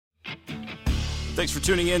Thanks for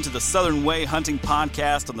tuning in to the Southern Way Hunting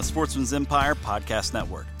Podcast on the Sportsman's Empire Podcast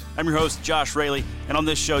Network. I'm your host, Josh Raley, and on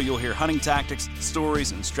this show you'll hear hunting tactics,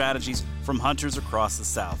 stories, and strategies from hunters across the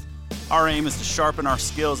South. Our aim is to sharpen our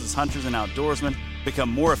skills as hunters and outdoorsmen, become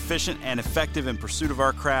more efficient and effective in pursuit of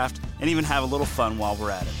our craft, and even have a little fun while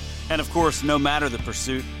we're at it. And of course, no matter the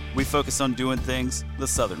pursuit, we focus on doing things the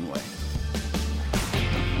Southern way.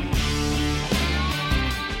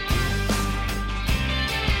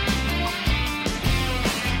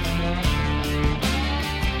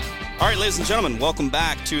 All right, ladies and gentlemen, welcome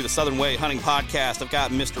back to the Southern Way Hunting Podcast. I've got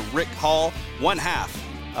Mr. Rick Hall, one half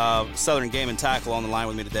of Southern Game and Tackle, on the line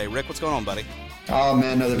with me today. Rick, what's going on, buddy? Oh,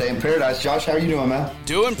 man, another day in paradise. Josh, how are you doing, man?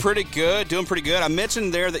 Doing pretty good. I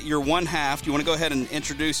mentioned there that you're one half. Do you want to go ahead and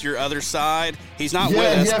introduce your other side? He's not with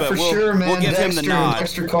us, but we'll give him the nod.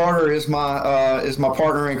 Dexter Carter is my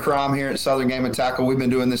partner in crime here at Southern Game and Tackle. We've been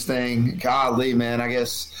doing this thing, golly, man, I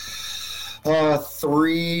guess a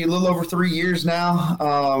little over 3 years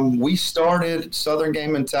now. We started Southern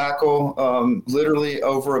Game and Tackle literally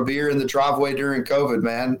over a beer in the driveway during COVID,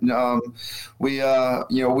 man. We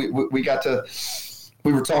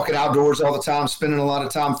were talking outdoors all the time, spending a lot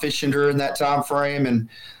of time fishing during that time frame, and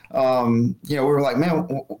we were like, man,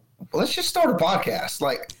 let's just start a podcast.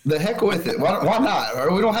 Like, the heck with it. Why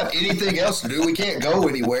not? We don't have anything else to do. We can't go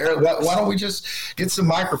anywhere. Why don't we just get some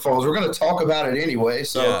microphones? We're going to talk about it anyway.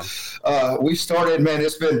 So we started, man.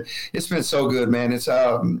 It's been so good, man. It's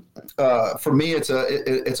for me, it's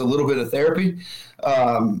a little bit of therapy.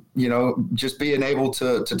 Just being able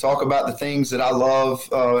to talk about the things that I love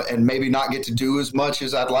and maybe not get to do as much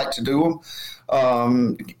as I'd like to do them.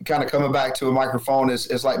 Kind of coming back to a microphone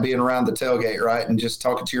is like being around the tailgate, right? And just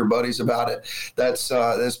talking to your buddies about it. That's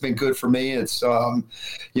been good for me. It's,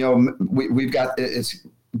 it's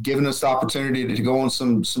given us the opportunity to go on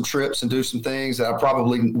some trips and do some things that I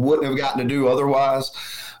probably wouldn't have gotten to do otherwise.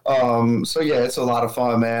 It's a lot of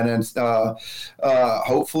fun, man. And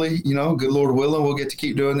hopefully, good Lord willing, we'll get to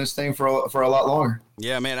keep doing this thing for a lot longer.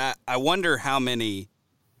 Yeah, man. I wonder how many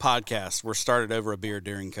podcasts were started over a beer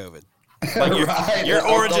during COVID. Like your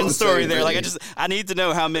origin story there. Like, I need to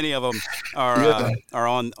know how many of them are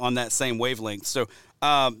on that same wavelength. So,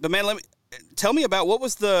 but man, tell me about what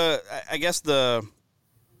was the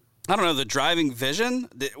driving vision.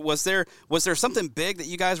 Was there something big that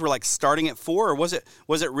you guys were like starting it for, or was it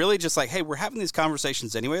really just like, hey, we're having these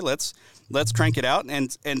conversations anyway, let's crank it out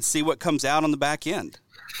and see what comes out on the back end?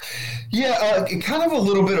 Yeah, kind of a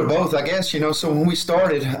little bit of both, I guess. So when we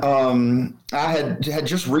started, I had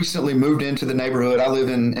just recently moved into the neighborhood. I live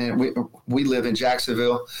we live in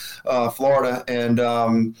Jacksonville, Florida, and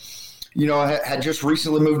I had just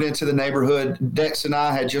recently moved into the neighborhood. Dex and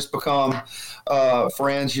I had just become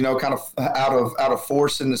friends, kind of out of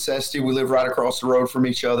force and necessity. We live right across the road from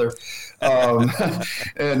each other. And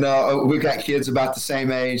we've got kids about the same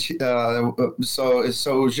age. So it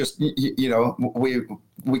was just,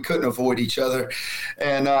 we couldn't avoid each other.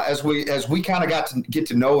 And as we kind of got to get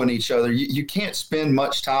to knowing each other, you can't spend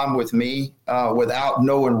much time with me without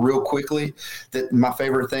knowing real quickly that my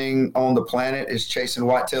favorite thing on the planet is chasing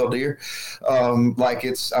whitetail deer. I'm gonna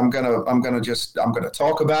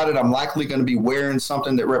talk about it. I'm likely gonna be wearing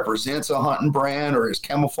something that represents a hunting brand or is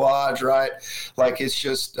camouflage, right? Like, it's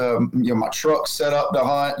just my truck's set up to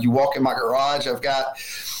hunt. You walk in my garage, I've got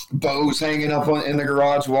bows hanging up in the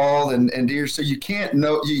garage wall and deer. So you can't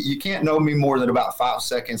know me more than about 5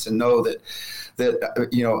 seconds and know that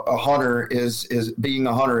a hunter is being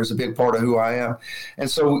a hunter is a big part of who I am.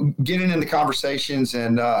 And so getting into conversations,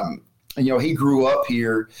 and he grew up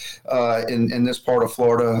here in this part of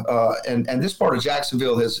Florida, and this part of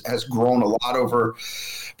Jacksonville has grown a lot over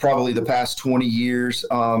probably the past 20 years.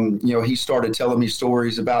 He started telling me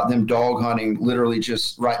stories about them dog hunting literally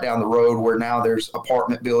just right down the road, where now there's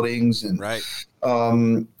apartment buildings and right.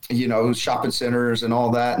 Shopping centers and all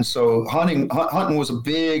that. And so hunting was a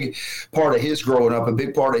big part of his growing up, a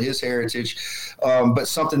big part of his heritage, but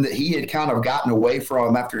something that he had kind of gotten away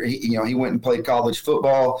from after he went and played college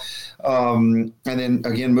football. And then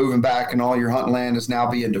again, moving back, and all your hunting land is now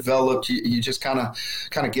being developed. You just kind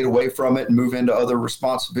of get away from it and move into other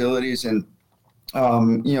responsibilities. And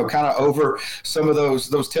kind of over some of those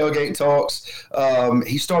tailgate talks,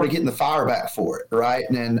 he started getting the fire back for it, right?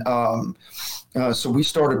 And so we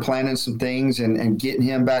started planning some things and getting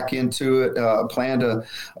him back into it. Planned a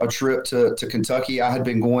trip to Kentucky. I had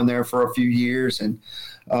been going there for a few years, and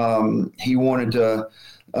he wanted to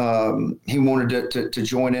he wanted to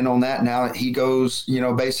join in on that. Now he goes,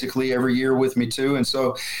 basically every year with me too. And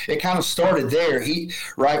so it kind of started there.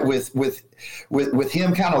 With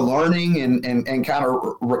him kind of learning and kind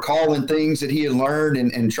of recalling things that he had learned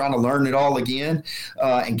and trying to learn it all again,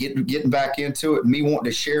 and getting back into it. Me wanting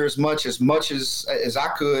to share as much as I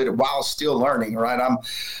could while still learning. Right.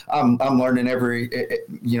 I'm learning every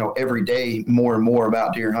day more and more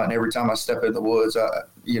about deer hunting. Every time I step in the woods,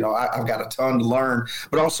 I've got a ton to learn,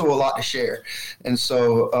 but also a lot to share. And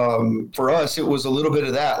so for us, it was a little bit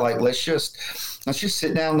of that. Like, let's just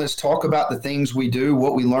sit down. Let's talk about the things we do,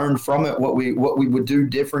 what we learned from it, what we would do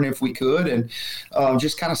different if we could, and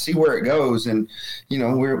just kind of see where it goes. And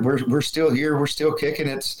we're still here. We're still kicking.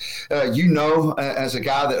 It's as a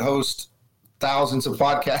guy that hosts thousands of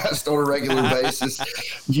podcasts on a regular basis, that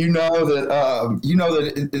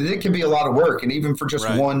it can be a lot of work. And even for just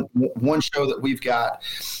one show that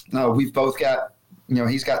we've both got,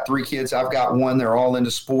 he's got 3 kids. I've got 1. They're all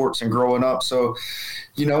into sports and growing up. So,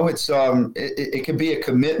 it's it can be a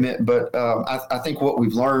commitment, but I think what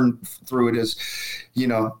we've learned through it is,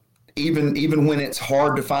 even when it's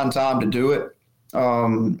hard to find time to do it,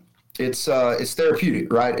 it's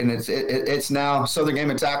therapeutic, right? And it's now Southern Game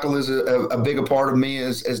and Tackle is a bigger part of me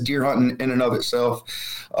as deer hunting in and of itself.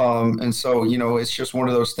 And so, it's just one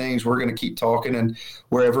of those things. We're going to keep talking, and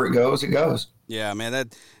wherever it goes, it goes. Yeah, man,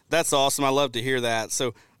 that's awesome. I love to hear that.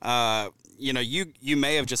 So, you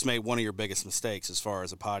may have just made one of your biggest mistakes as far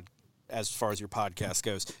as your podcast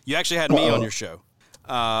goes. You actually had me on your show.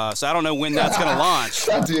 So I don't know when that's going to launch.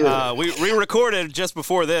 We recorded just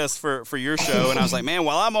before this for your show, and I was like, man,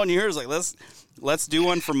 while I'm on yours, like let's do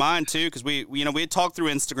one for mine too, because we had talked through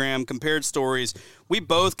Instagram, compared stories. We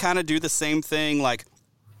both kind of do the same thing, like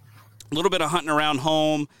a little bit of hunting around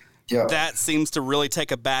home. Yeah. That seems to really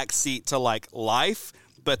take a back seat to like life,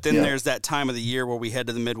 but then there's that time of the year where we head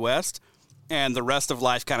to the Midwest, and the rest of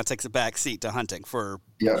life kind of takes a back seat to hunting for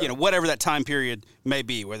whatever that time period may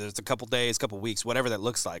be, whether it's a couple days, couple weeks, whatever that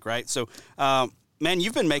looks like, right? So, man,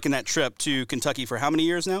 you've been making that trip to Kentucky for how many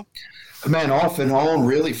years now? Man, off and on,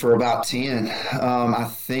 really, for about 10, I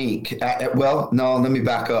think. No, let me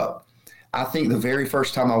back up. I think the very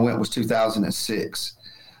first time I went was 2006.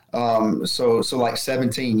 So like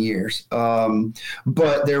 17 years.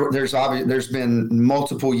 But there's been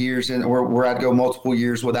multiple years where I'd go multiple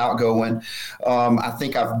years without going. I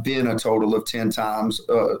think I've been a total of 10 times,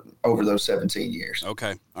 over those 17 years.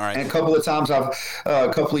 Okay. All right. And a couple of times a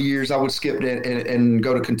couple of years I would skip it and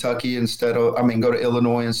go to Kentucky go to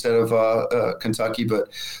Illinois instead of, Kentucky. But,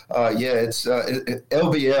 it's,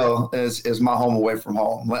 LBL is my home away from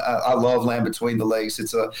home. I love Land Between the Lakes.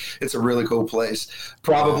 It's a really cool place.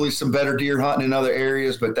 Probably some better deer hunting in other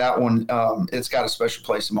areas, but that one, it's got a special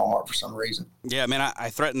place in my heart for some reason. Yeah, man, I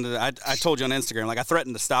threatened to, I told you on Instagram, like I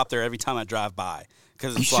threatened to stop there every time I drive by.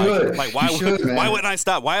 Because it's why wouldn't I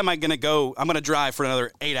stop? Why am I going to go? I'm going to drive for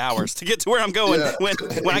another 8 hours to get to where I'm going when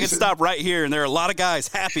I can stop right here. And there are a lot of guys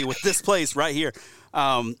happy with this place right here.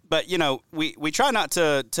 But, we try not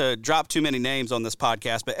to drop too many names on this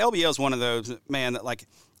podcast, but LBL is one of those, man, that like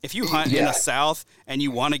if you hunt in the South and you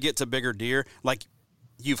want to get to bigger deer, like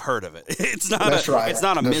you've heard of it. It's not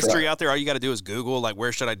a mystery out there. All you got to do is Google, like,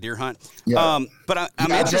 where should I deer hunt? Yeah. But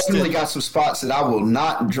I'm interested. I definitely got some spots that I will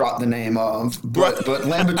not drop the name of, but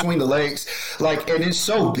Land Between the Lakes, like, and it's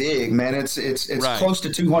so big, man. It's close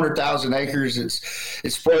to 200,000 acres.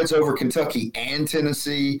 It spreads over Kentucky and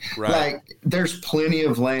Tennessee. Right. Like, there's plenty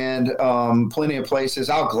of land, plenty of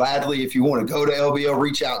places. I'll gladly, if you want to go to LBL,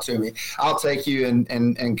 reach out to me. I'll take you and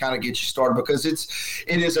kind of get you started, because it's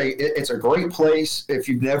a great place. If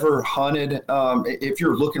you've never hunted, if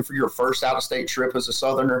you're looking for your first out-of-state trip as a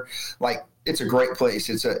Southerner, like, it's a great place.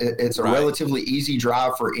 It's a relatively easy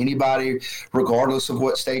drive for anybody, regardless of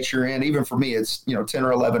what state you're in. Even for me, it's 10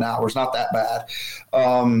 or 11 hours, not that bad.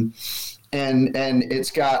 And it's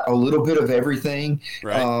got a little bit of everything.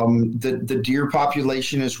 Right. The deer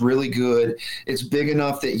population is really good. It's big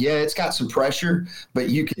enough that it's got some pressure, but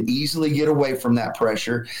you can easily get away from that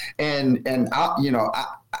pressure. And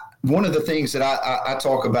one of the things that I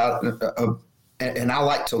talk about, and I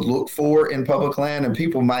like to look for in public land, and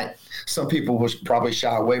some people will probably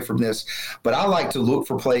shy away from this, but I like to look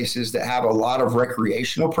for places that have a lot of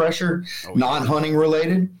recreational pressure, non-hunting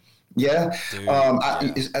related. Yeah.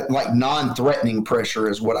 Like non-threatening pressure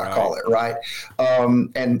is what I call it. Right.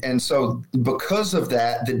 And so because of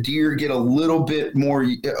that, the deer get a little bit,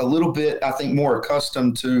 I think, more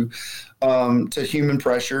accustomed to to human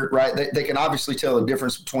pressure, right? They can obviously tell the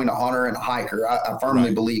difference between a hunter and a hiker. I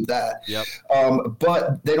firmly believe that. Yep.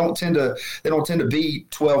 But they don't tend to be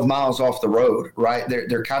 12 miles off the road, right?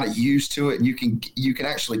 They're kind of used to it, and you can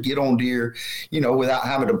actually get on deer, without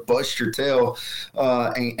having to bust your tail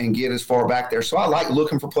and get as far back there. So I like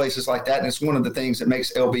looking for places like that, and it's one of the things that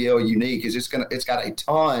makes LBL unique is it's got a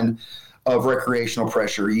ton of recreational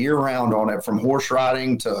pressure year round on it, from horse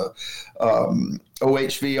riding to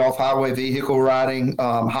OHV, off highway vehicle riding,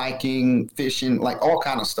 hiking, fishing, like all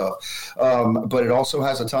kind of stuff. But it also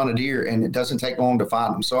has a ton of deer, and it doesn't take long to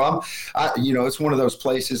find them. So it's one of those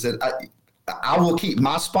places that I will keep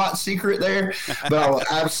my spot secret there, but I will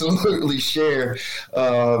absolutely share.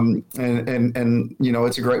 And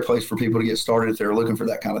it's a great place for people to get started if they're looking for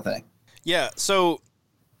that kind of thing. Yeah. So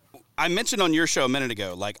I mentioned on your show a minute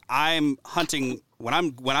ago, like I'm hunting when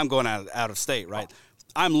I'm going out of state, right?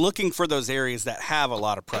 I'm looking for those areas that have a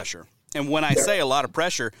lot of pressure. And when I say a lot of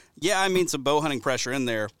pressure, I mean some bow hunting pressure in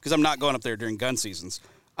there, because I'm not going up there during gun seasons.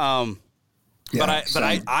 But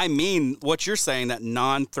I mean what you're saying, that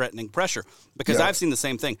non-threatening pressure, because I've seen the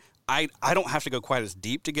same thing. I don't have to go quite as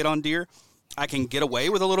deep to get on deer. I can get away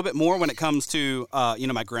with a little bit more when it comes to,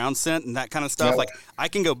 my ground scent and that kind of stuff. Yep. Like I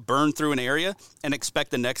can go burn through an area and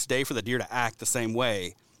expect the next day for the deer to act the same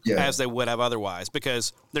way as they would have otherwise,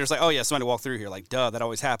 because there's like, oh yeah, somebody walked through here. Like, duh, that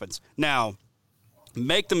always happens. Now,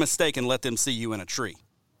 make the mistake and let them see you in a tree.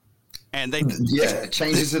 And it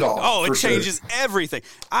changes it all. Oh, it changes everything.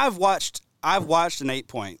 I've watched an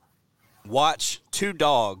 8-point watch two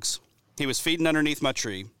dogs. He was feeding underneath my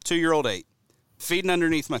tree, 2-year-old 8, feeding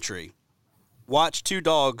underneath my tree. Watch two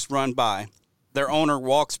dogs run by. Their owner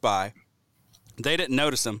walks by. They didn't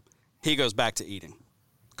notice him. He goes back to eating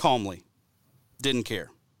calmly. Didn't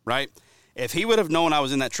care, right? If he would have known I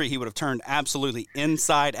was in that tree, he would have turned absolutely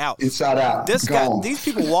inside out. Inside out. These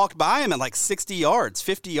people walked by him at like 60 yards,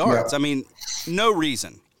 50 yards. Yeah. I mean, no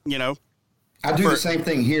reason, I do the same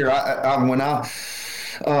thing here.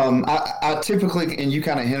 I typically, and you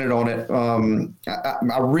kind of hinted on it,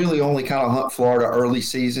 I really only kind of hunt Florida early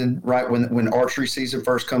season, right? When archery season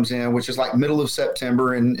first comes in, which is like middle of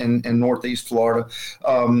September in Northeast Florida.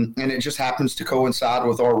 And it just happens to coincide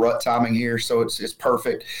with our rut timing here. So it's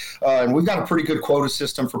perfect. And we've got a pretty good quota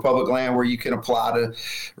system for public land where you can apply to,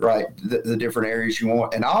 the different areas you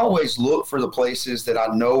want. And I always look for the places that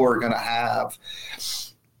I know are going to have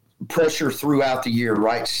pressure throughout the year,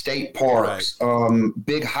 right? State parks,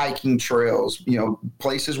 big hiking trails,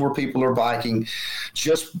 places where people are biking,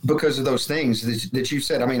 just because of those things that you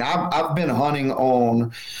said. I mean, I've been hunting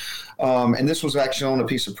on, and this was actually on a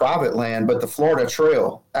piece of private land, but the Florida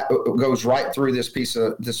Trail goes right through this piece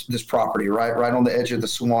of this property, right on the edge of the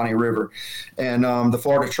Suwannee River. And the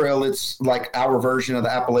Florida Trail, it's like our version of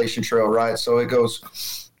the Appalachian Trail, right? So it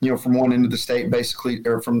goes from one end of the state, basically,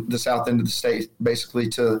 or from the south end of the state, basically,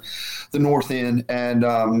 to the north end. And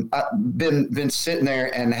I've been sitting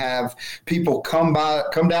there and have people come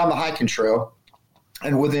down the hiking trail,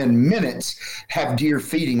 and within minutes have deer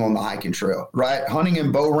feeding on the hiking trail, right? Hunting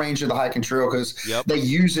in bow range of the hiking trail, because they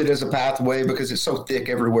use it as a pathway because it's so thick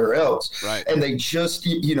everywhere else. Right. And they just,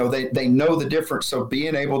 they know the difference. So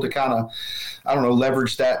being able to kind of,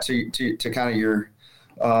 leverage that to kind of your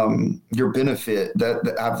benefit,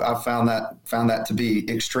 that I've found that to be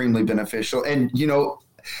extremely beneficial. And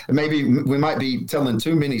maybe we might be telling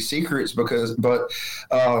too many secrets, but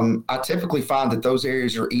I typically find that those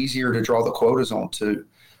areas are easier to draw the quotas on too.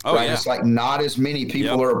 Oh, right. Yeah. It's like not as many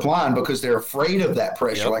people are applying because they're afraid of that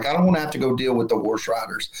pressure. Like, I don't want to have to go deal with the horse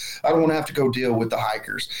riders. I don't want to have to go deal with the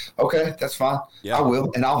hikers. Okay, that's fine. Yeah. I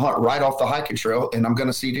will. And I'll hunt right off the hiking trail, and I'm going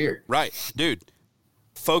to see deer. Right. Dude.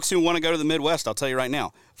 Folks who want to go to the Midwest, I'll tell you right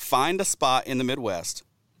now, find a spot in the Midwest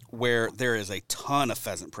where there is a ton of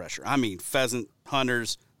pheasant pressure. I mean, pheasant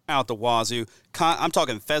hunters out the wazoo. I'm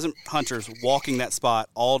talking pheasant hunters walking that spot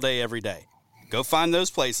all day, every day. Go find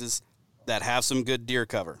those places that have some good deer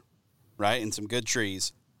cover, right, and some good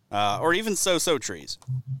trees, or even so-so trees,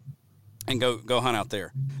 and go hunt out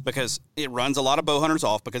there, because it runs a lot of bow hunters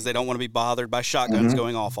off because they don't want to be bothered by shotguns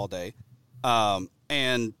going off all day,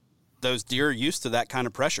 and those deer are used to that kind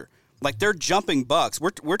of pressure. Like, they're jumping bucks.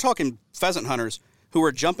 We're talking pheasant hunters who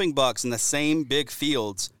are jumping bucks in the same big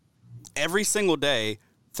fields every single day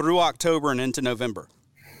through October and into November.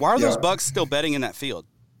 Why are those bucks still bedding in that field?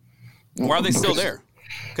 Why are they still there?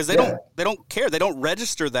 Because they don't care. They don't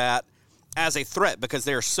register that as a threat because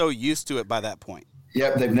they're so used to it by that point.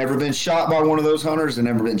 Yep, they've never been shot by one of those hunters. They've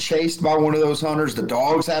never been chased by one of those hunters. The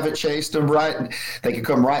dogs haven't chased them. Right, they can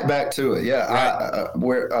come right back to it. Yeah, right.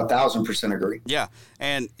 We're 1,000% agree. Yeah,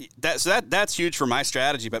 and that's huge for my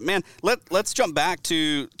strategy. But man, let's jump back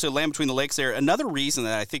to Land Between the Lakes there. Another reason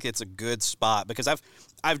that I think it's a good spot, because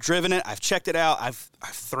I've driven it, I've checked it out, I've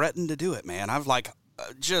threatened to do it, man. I've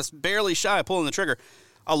just barely shy of pulling the trigger.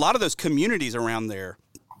 A lot of those communities around there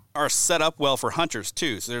are set up well for hunters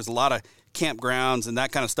too. So there's a lot of campgrounds and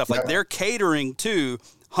that kind of stuff. Like they're catering to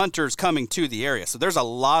hunters coming to the area. So there's a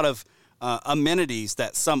lot of amenities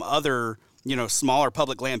that some other, smaller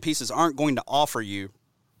public land pieces aren't going to offer you,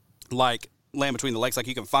 like Land Between the Lakes, like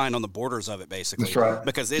you can find on the borders of it, basically. That's right.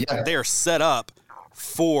 Because they're set up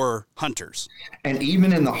for hunters. And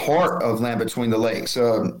even in the heart of Land Between the Lakes,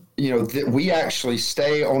 we actually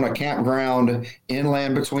stay on a campground in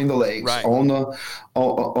Land Between the Lakes, right, on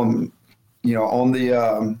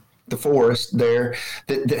the forest there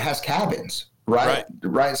that has cabins, right?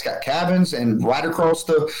 It's got cabins, and right across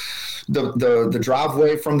the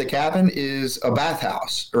driveway from the cabin is a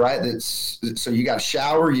bathhouse, right? So you got a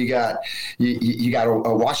shower, you got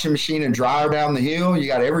a washing machine and dryer down the hill, you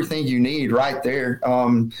got everything you need right there.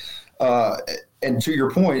 And to your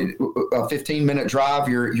point, a 15-minute drive,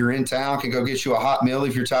 you're in town, can go get you a hot meal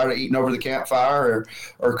if you're tired of eating over the campfire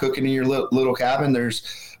or cooking in your little cabin.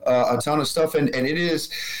 There's a ton of stuff, and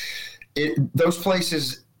those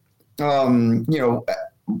places,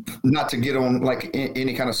 not to get on like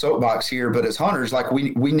any kind of soapbox here, but as hunters, like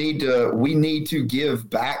we need to give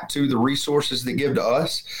back to the resources that give to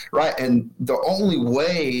us, right? And the only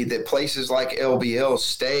way that places like LBL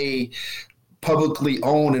stay publicly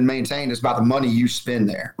owned and maintained is by the money you spend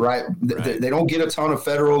there, right? They don't get a ton of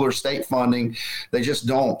federal or state funding. They just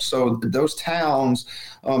don't. So those towns,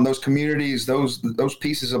 those communities, those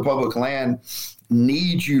pieces of public land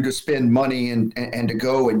need you to spend money and to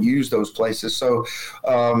go and use those places. So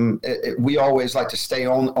we always like to stay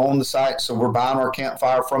on the site. So we're buying our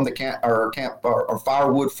campfire from the our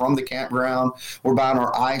firewood from the campground. We're buying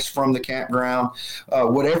our ice from the campground.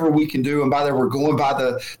 Whatever we can do. And by there, we're going by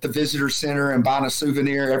the visitor center and buying a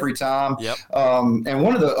souvenir every time. Yep. And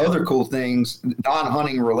one of the other cool things,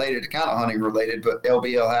 non-hunting related, kind of hunting related, but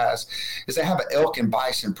LBL has, is they have an elk and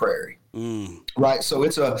bison prairie. Right. So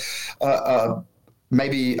it's a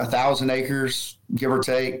maybe 1,000 acres, give or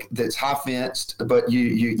take, that's high fenced, but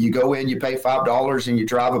you go in, you pay $5 and you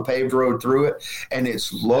drive a paved road through it, and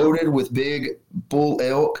it's loaded with big bull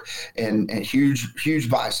elk and huge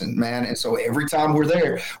bison, man. And so every time we're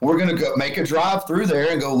there, we're going to go make a drive through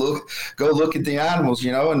there and go look at the animals,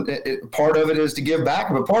 and part of it is to give back,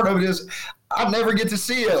 but part of it is I never get to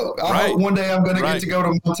see elk. I hope one day I'm going to get to go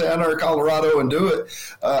to Montana or Colorado and do it.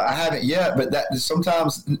 I haven't yet, but that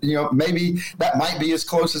sometimes, maybe that might be as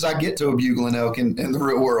close as I get to a bugling elk in the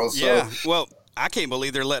real world. So. Yeah, well, I can't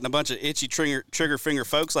believe they're letting a bunch of itchy trigger finger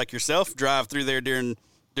folks like yourself drive through there during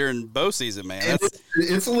bow season, man.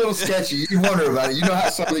 It's a little sketchy. You wonder about it. You know how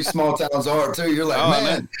some of these small towns are too. You're like,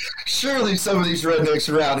 man, surely some of these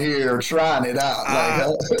rednecks around here are trying it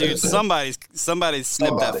out. Dude, somebody's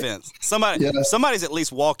snipped that fence. Somebody's at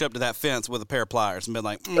least walked up to that fence with a pair of pliers and been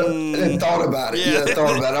like, and thought about it. Yeah,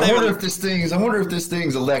 thought about it. I wonder if this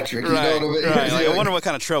thing's electric. Right, you know what I mean? Right. Like, I wonder what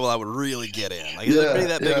kind of trouble I would really get in. Like, is it really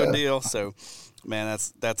that big of a deal? So, man,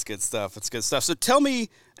 that's good stuff. It's good stuff. So tell me.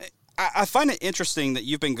 I find it interesting that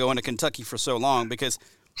you've been going to Kentucky for so long, because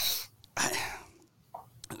I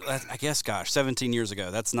guess, 17 years ago,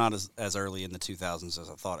 that's not as early in the 2000s as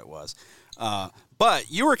I thought it was. But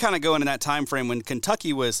you were kind of going in that time frame when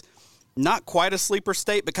Kentucky was not quite a sleeper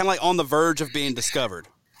state, but kind of like on the verge of being discovered,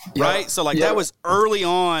 right? So that was early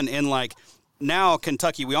on in now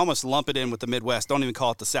Kentucky, we almost lump it in with the Midwest. Don't even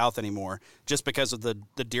call it the South anymore, just because of the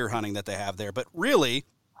deer hunting that they have there. But really,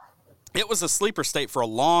 it was a sleeper state for a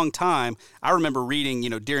long time. I remember reading,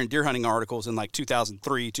 deer and deer hunting articles in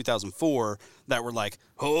 2003, 2004 that were like,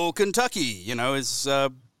 "Oh, Kentucky, is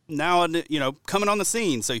now coming on the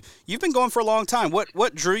scene." So you've been going for a long time.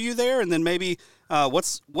 What drew you there, and then maybe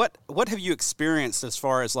what have you experienced as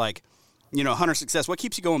far as hunter success? What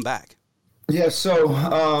keeps you going back? Yeah, so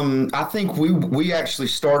I think we actually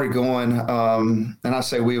started going, and I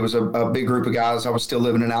say we, it was a big group of guys. I was still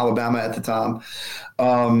living in Alabama at the time,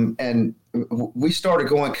 and we started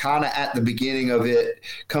going kind of at the beginning of it,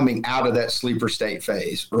 coming out of that sleeper state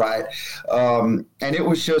phase, right? And it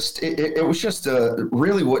was just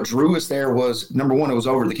really what drew us there was, number one, it was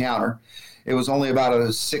over the counter. It was only about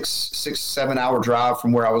a 7 hour drive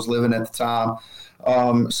from where I was living at the time.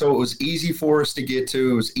 So it was easy for us to get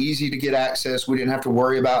to. It was easy to get access. We didn't have to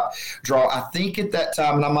worry about draw. I think at that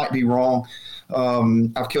time, and I might be wrong,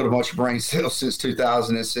 I've killed a bunch of brain cells since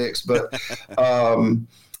 2006, but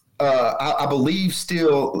I believe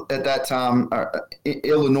still at that time,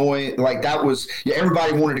 Illinois, like that was,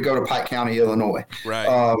 everybody wanted to go to Pike County, Illinois. Right.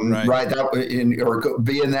 Right.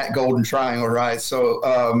 Be in that golden triangle. Right.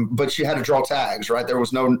 So, but you had to draw tags, right? There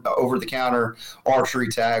was no over the counter archery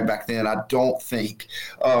tag back then, I don't think.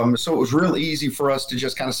 So it was real easy for us to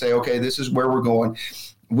just kind of say, okay, this is where we're going.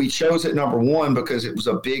 We chose it number one because it was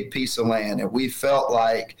a big piece of land, and we felt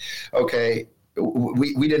like, okay,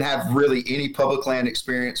 we didn't have really any public land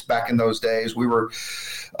experience back in those days. We were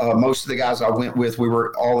most of the guys I went with, we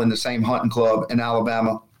were all in the same hunting club in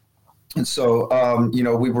Alabama. And so,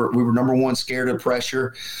 we were number one, scared of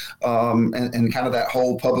pressure, and kind of that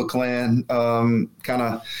whole public land kind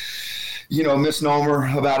of,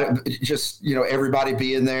 misnomer about it, just, everybody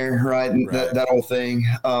being there, right? And that whole thing.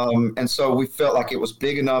 And so we felt like it was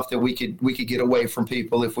big enough that we could get away from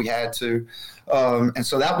people if we had to. And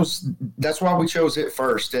so that's why we chose it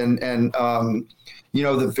first. And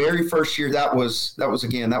the very first year that was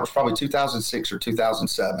probably 2006 or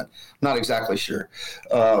 2007. Not exactly sure.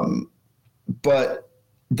 But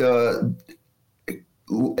the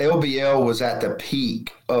LBL was at the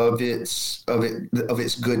peak of its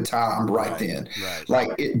good time right then. Right.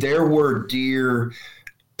 Like there were deer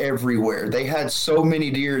everywhere. They had so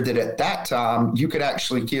many deer that at that time you could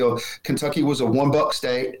actually kill. Kentucky was a $1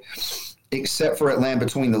 state. Except for at Land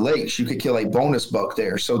Between the Lakes, you could kill a bonus buck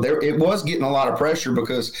there. So it was getting a lot of pressure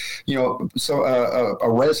because, a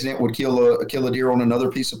resident would kill a deer on another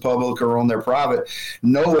piece of public or on their private,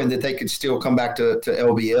 knowing that they could still come back to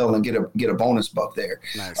LBL and get a bonus buck there.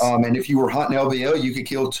 Nice. And if you were hunting LBL, you could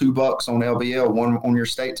kill 2 bucks on LBL, one on your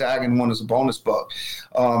state tag and one as a bonus buck.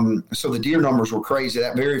 So the deer numbers were crazy.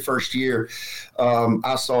 That very first year,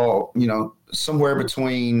 I saw, somewhere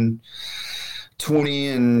between 20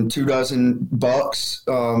 and 24 bucks,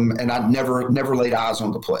 and I'd never laid eyes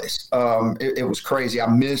on the place. It was crazy. I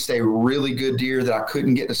missed a really good deer that I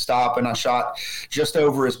couldn't get to stop, and I shot just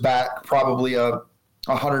over his back, probably a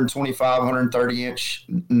 125, 130 inch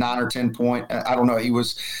 9 or 10 point. I don't know. He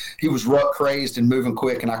was rut crazed and moving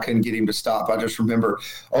quick, and I couldn't get him to stop. I just remember,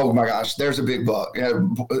 oh my gosh, there's a big buck.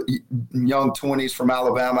 Young 20s from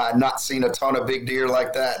Alabama. I had not seen a ton of big deer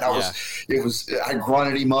like that. I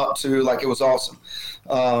grunted him up too. Like, it was awesome.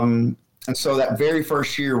 And so that very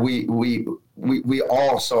first year, we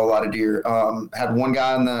all saw a lot of deer. Had one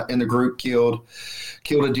guy in the group killed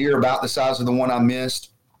a deer about the size of the one I missed.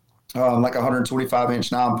 Like 125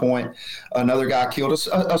 inch 9 point. Another guy killed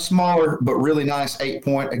a smaller but really nice 8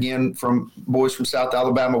 point, again from boys from South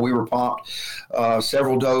Alabama. We were pumped.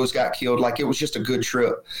 Several does got killed. Like, it was just a good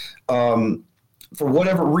trip. For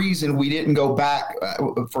whatever reason, we didn't go back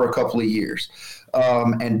for a couple of years.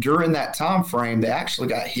 And during that time frame, they actually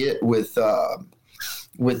got hit with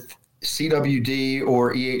CWD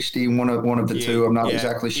or EHD, one of the two. I'm not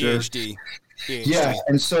exactly sure. EHD. Yeah,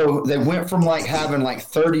 and so they went from having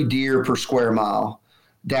 30 deer per square mile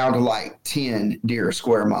down to 10 deer a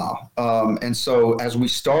square mile. And so as we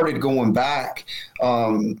started going back,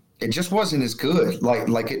 it just wasn't as good.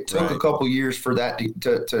 Like it took a couple years for that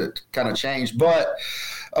to kind of change, but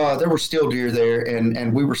there were still deer there,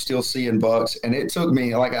 and we were still seeing bucks. And it took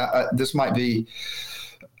me this might be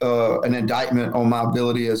an indictment on my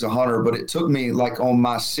ability as a hunter, but it took me on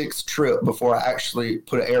my 6th trip before I actually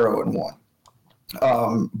put an arrow in one.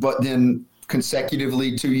 But then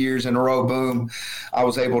consecutively 2 years in a row, boom, I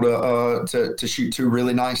was able to shoot 2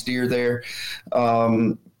 really nice deer there.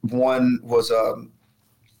 One was,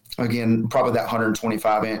 again, probably that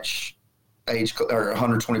 125 inch age or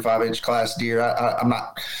 125 inch class deer. I'm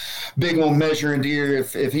not big on measuring deer.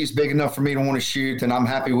 If he's big enough for me to want to shoot, then I'm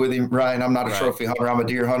happy with him. Right. I'm not a trophy hunter. I'm a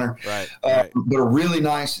deer hunter. Right. But a really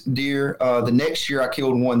nice deer. The next year I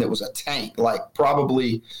killed one that was a tank,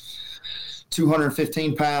 probably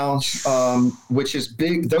 215 pounds, which is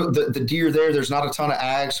big. The deer there's not a ton of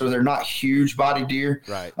ag, so they're not huge body deer.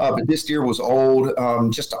 Right. But this deer was old,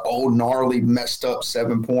 just an old, gnarly, messed up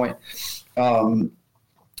 7 point.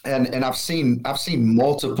 And I've seen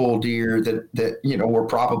multiple deer that were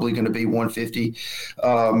probably going to be 150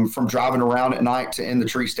 from driving around at night to in the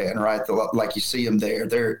tree stand, right? Like you see them there,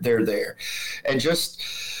 they're there, and just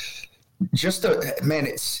man,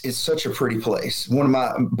 it's such a pretty place. One of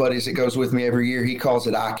my buddies that goes with me every year, he calls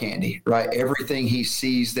it eye candy, right? Everything he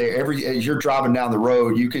sees there, as you're driving down the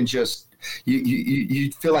road, you can just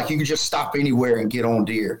you feel like you can just stop anywhere and get on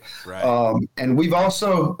deer. Right. And we've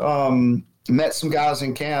also met some guys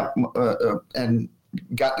in camp and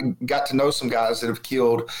got to know some guys that have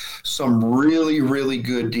killed some really, really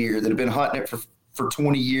good deer that have been hunting it for for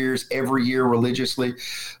 20 years, every year religiously.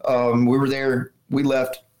 We were there. We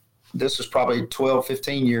left. This was probably 12,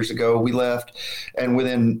 15 years ago. We left, and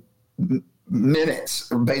within minutes,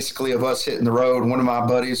 basically, of us hitting the road, one of my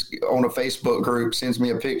buddies on a Facebook group sends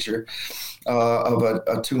me a picture of a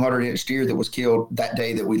 200-inch deer that was killed that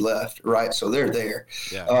day that we left, right? So they're there.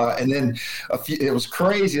 Yeah. And then it was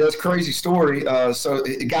crazy. That's a crazy story. So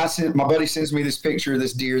my buddy sends me this picture of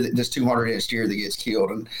this deer, this 200-inch deer that gets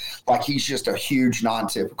killed. And like, he's just a huge,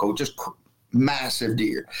 non-typical, just massive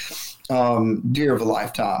deer, deer of a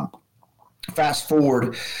lifetime. Fast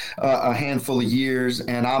forward a handful of years,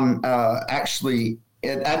 and I'm actually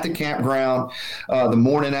at the campground the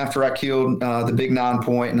morning after I killed the big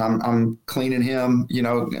 9-point, and I'm cleaning him,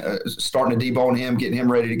 starting to debone him, getting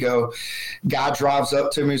him ready to go. Guy drives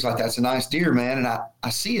up to me. He's like, "That's a nice deer, man." And I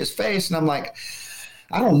see his face, and I'm like,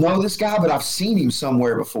 I don't know this guy, but I've seen him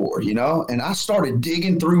somewhere before, And I started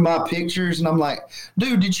digging through my pictures, and I'm like,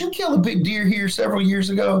 "Dude, did you kill a big deer here several years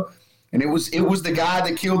ago?" And it was the guy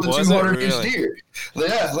that killed the 200-inch deer.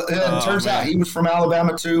 Yeah, it turns out he was from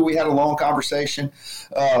Alabama too. We had a long conversation,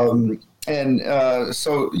 so it's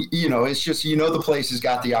just the place has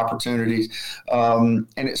got the opportunities, and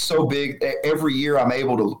it's so big. Every year I'm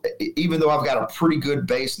able to, even though I've got a pretty good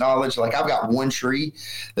base knowledge, like I've got one tree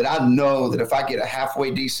that I know that if I get a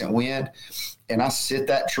halfway decent wind and I sit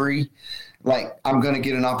that tree, like I'm going to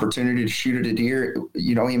get an opportunity to shoot at a deer.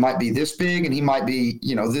 He might be this big and he might be,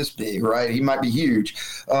 this big, right? He might be huge.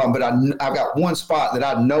 But I've got one spot that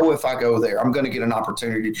I know if I go there, I'm going to get an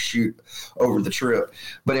opportunity to shoot over the trip.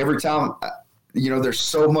 But every time, there's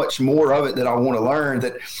so much more of it that I want to learn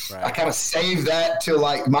that I kind of save that till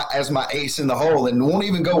like as my ace in the hole and won't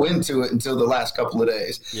even go into it until the last couple of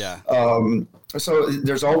days. Yeah. So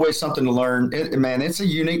there's always something to learn. Man, it's a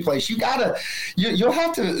unique place. You'll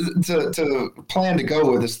have to plan to go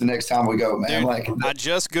with us the next time we go, man. Dude, I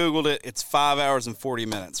just Googled it. It's 5 hours and 40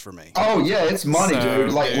 minutes for me. Oh yeah, it's money,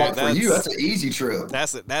 dude. Like for you, that's an easy trip.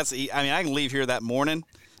 That's it. I mean, I can leave here that morning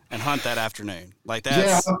and hunt that afternoon. Like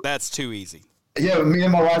that's too easy. Yeah, me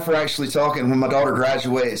and my wife are actually talking when my daughter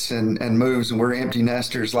graduates and moves and we're empty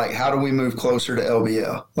nesters. Like, how do we move closer to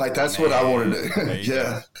LBL? Like, that's what I want to do.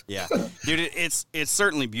 Yeah. Yeah. Dude, it's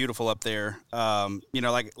certainly beautiful up there.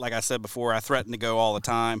 Like I said before, I threaten to go all the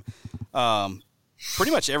time.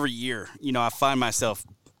 Pretty much every year, I find myself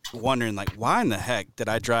wondering, like, why in the heck did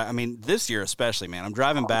I drive? I mean, this year especially, man, I'm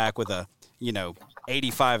driving back with a,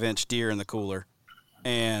 85-inch deer in the cooler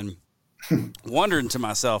and wondering to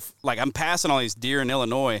myself, like, I'm passing all these deer in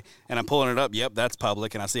Illinois and I'm pulling it up. Yep, that's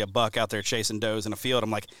public. And I see a buck out there chasing does in a field.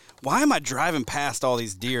 I'm like, why am I driving past all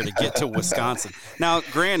these deer to get to Wisconsin? Now,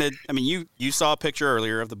 granted, I mean, you saw a picture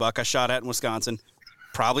earlier of the buck I shot at in Wisconsin,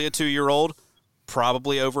 probably a 2-year-old,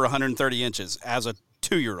 probably over 130 inches as a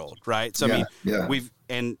 2-year-old, right? So,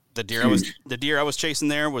 the deer I was chasing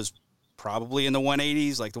there was probably in the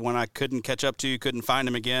 180s, like the one I couldn't catch up to, couldn't find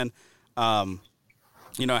him again.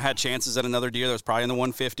 I had chances at another deer that was probably in the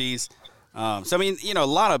 150s. So I mean, a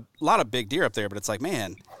lot of big deer up there, but it's like,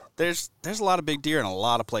 man, there's a lot of big deer in a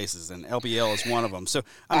lot of places, and LBL is one of them. So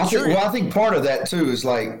I think part of that too is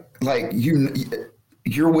like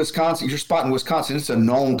you're Wisconsin, you're spot in Wisconsin. It's a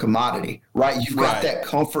known commodity, right? You've got that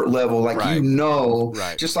comfort level, like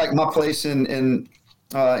just like my place in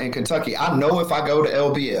Kentucky. I know if I go to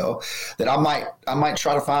LBL that I might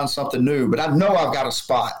try to find something new, but I know I've got a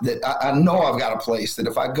spot that I know I've got a place that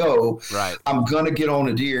if I go, I'm going to get on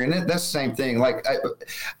a deer. And that's the same thing. Like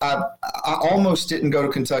I almost didn't go to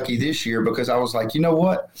Kentucky this year because I was like, you know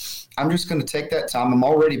what? I'm just going to take that time. I'm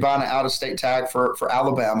already buying an out-of-state tag for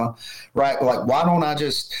Alabama, right? Like, why don't I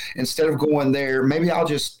just, instead of going there, maybe I'll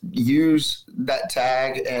just use that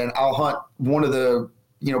tag and I'll hunt one of the,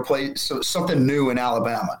 play something new in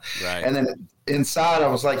Alabama. Right. And then inside I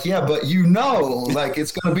was like, yeah, but like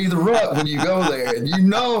it's going to be the rut when you go there and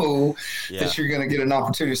that you're going to get an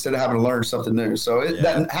opportunity instead of having to learn something new. So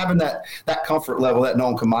having that comfort level, that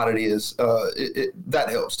known commodity is, that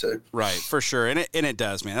helps too. Right. For sure. And it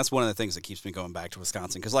does, man. That's one of the things that keeps me going back to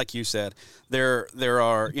Wisconsin. Cause like you said, there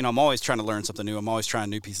are, I'm always trying to learn something new. I'm always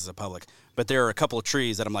trying new pieces of public, but there are a couple of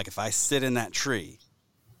trees that I'm like, if I sit in that tree,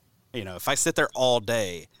 if I sit there all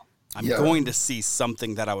day, I'm going to see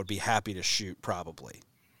something that I would be happy to shoot probably.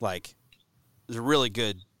 Like, there's a really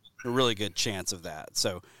good chance of that.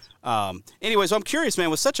 So, anyway, so I'm curious, man,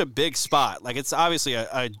 with such a big spot, like it's obviously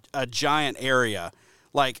a giant area,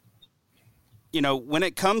 like, when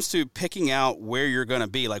it comes to picking out where you're going to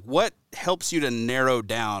be, like what helps you to narrow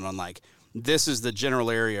down on like, this is the general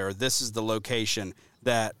area or this is the location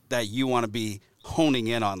that you want to be honing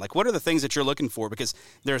in on? Like, what are the things that you're looking for? Because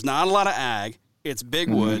there's not a lot of ag It's big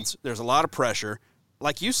woods. There's a lot of pressure.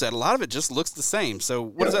 Like you said, a lot of it just looks the same. So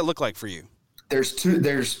what does that look like for you?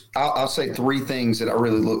 I'll say three things that I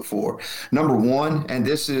really look for. Number one, and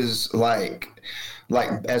this is like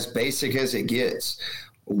as basic as it gets,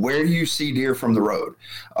 where do you see deer from the road?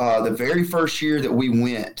 The very first year that we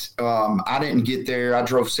went, I didn't get there. I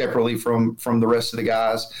drove separately from the rest of the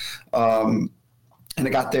guys. And I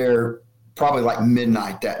got there probably like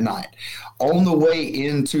midnight that night. On the way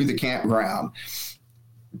into the campground,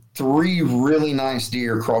 3 really nice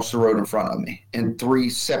deer crossed the road in front of me in 3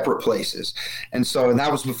 separate places. And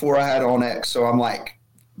that was before I had onX. So I'm like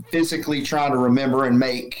physically trying to remember and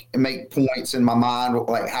make points in my mind.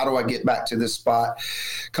 Like, how do I get back to this spot?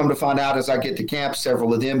 Come to find out, as I get to camp,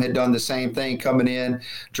 several of them had done the same thing, driving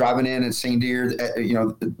in and seeing deer.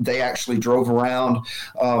 They actually drove around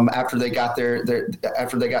after they got there,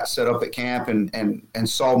 after they got set up at camp and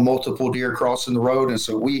saw multiple deer crossing the road. And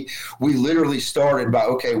so we literally started by,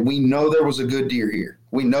 okay, we know there was a good deer here.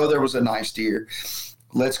 We know there was a nice deer.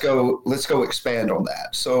 Let's go expand on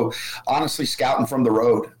that. So honestly, scouting from the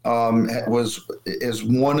road is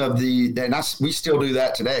one of the, and we still do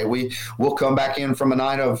that today. We'll come back in from a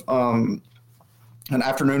night of an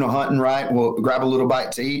afternoon of hunting, right? We'll grab a little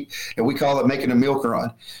bite to eat, and we call it making a milk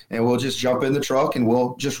run. And we'll just jump in the truck and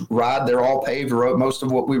we'll just ride. They're all paved road. Most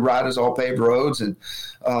of what we ride is all paved roads and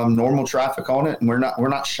normal traffic on it. And we're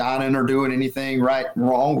not shining or doing anything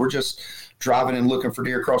wrong. We're just driving and looking for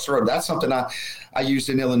deer across the road. That's something I used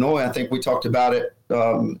in Illinois. I think we talked about it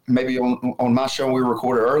maybe on my show we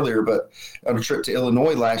recorded earlier, but on a trip to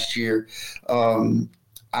Illinois last year, I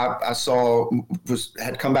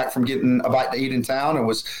had come back from getting a bite to eat in town and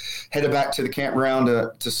was headed back to the campground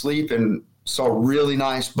to sleep, and saw a really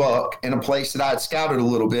nice buck in a place that I had scouted a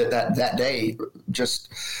little bit that day, just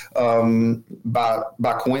by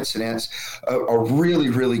coincidence, a really,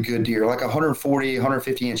 really good deer, like 140,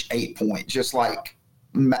 150 inch 8-point, just like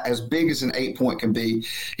as big as an 8-point can be.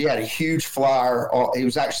 He had a huge flyer. He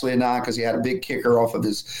was actually a 9 because he had a big kicker off of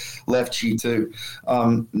his left cheek too.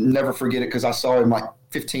 Never forget it because I saw him like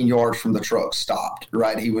 15 yards from the truck, stopped,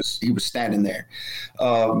 right? He was standing there.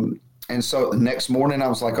 And so the next morning I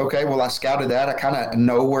was like, okay, well, I scouted that. I kind of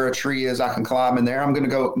know where a tree is. I can climb in there. I'm going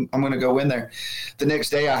to go in there. The next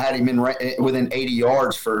day I had him within 80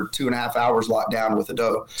 yards for 2.5 hours locked down with a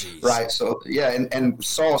doe. Jeez. Right. So yeah. And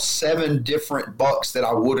saw 7 different bucks that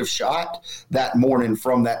I would have shot that morning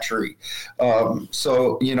from that tree.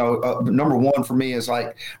 So, number one for me is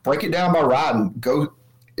like, break it down by riding.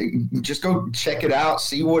 Just go check it out,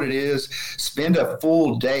 see what it is, spend a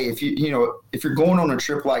full day. If you're going on a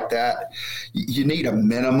trip like that, you need a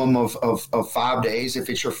minimum of 5 days. If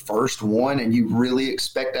it's your first one and you really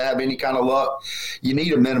expect to have any kind of luck, you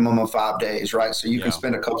need a minimum of 5 days, right? So you can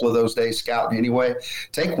spend a couple of those days scouting anyway.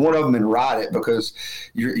 Take one of them and ride it, because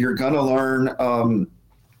you're going to learn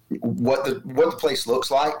what the place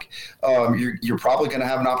looks like. You're probably going to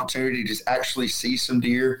have an opportunity to actually see some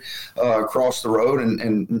deer across the road,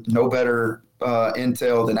 and no better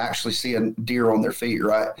intel than actually seeing deer on their feet,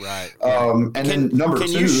 right? Right. Then number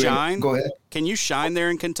 2, you shine? Go ahead. Can you shine there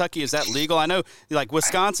in Kentucky? Is that legal? I know, like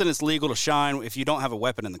Wisconsin, it's legal to shine if you don't have a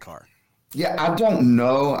weapon in the car. Yeah, I don't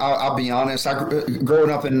know. I'll be honest. Growing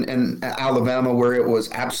up in Alabama, where it was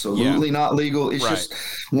absolutely not legal, it's just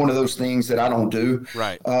one of those things that I don't do.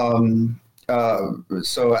 Right. So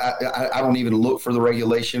I don't even look for the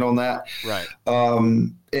regulation on that. Right.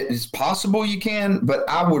 It is possible you can, but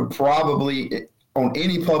I would probably, on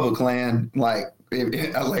any public land,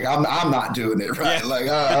 I'm not doing it. Right. Yeah. Like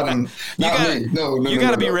I don't. You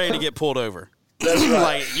got to be ready to get pulled over. That's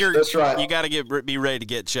right. That's right. You got to be ready to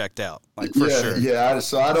get checked out, for sure. Yeah.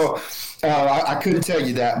 So I don't. I couldn't tell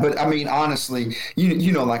you that, but I mean, honestly,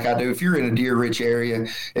 like I do. If you're in a deer-rich area,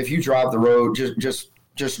 if you drive the road, just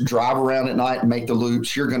drive around at night and make the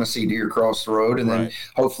loops. You're going to see deer cross the road, and then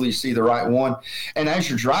hopefully you see the right one. And as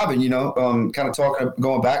you're driving, kind of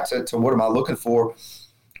going back to what am I looking for?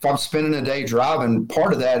 If I'm spending a day driving,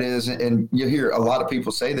 part of that is, and you hear a lot of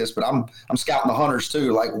people say this, but I'm scouting the hunters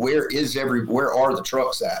too. Like, where are the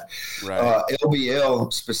trucks at? Right.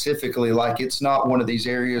 LBL specifically, like, it's not one of these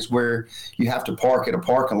areas where you have to park at a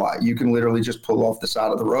parking lot. You can literally just pull off the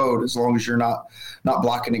side of the road as long as you're not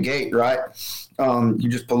blocking the gate, right? You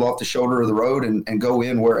just pull off the shoulder of the road and go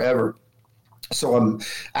in wherever. So I'm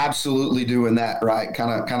absolutely doing that, right?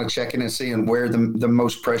 Kind of checking and seeing where the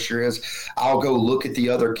most pressure is. I'll go look at the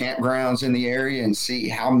other campgrounds in the area and see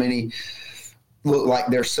how many look like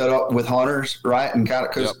they're set up with hunters, right? And kind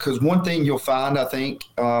of because one thing you'll find, I think,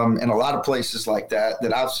 in a lot of places like that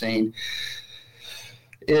I've seen,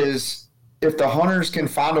 is if the hunters can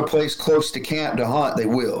find a place close to camp to hunt, they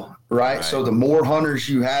will. Right. So the more hunters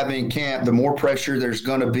you have in camp, the more pressure there's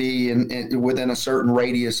going to be within a certain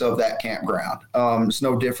radius of that campground. It's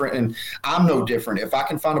no different. And I'm no different. If I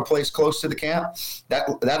can find a place close to the camp,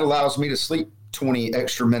 that allows me to sleep 20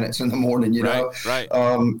 extra minutes in the morning, you know,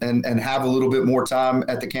 and have a little bit more time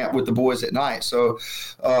at the camp with the boys at night. So,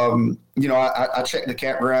 you know, I check the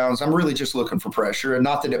campgrounds. I'm really just looking for pressure, and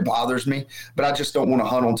not that it bothers me, but I just don't want to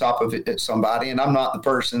hunt on top of it at somebody. And I'm not the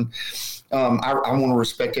person. I want to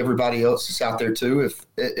respect everybody else that's out there too.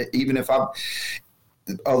 Even if I'm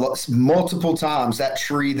multiple times, that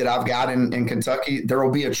tree that I've got in Kentucky, there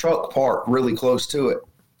will be a truck parked really close to it.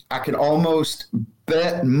 I can almost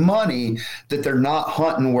bet money that they're not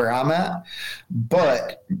hunting where I'm at,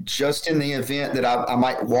 but just in the event that I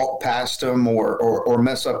might walk past them or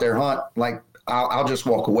mess up their hunt, like I'll just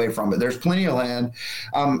walk away from it. There's plenty of land.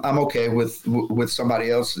 I'm okay with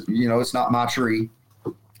somebody else. You know, it's not my tree.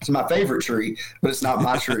 It's my favorite tree, but it's not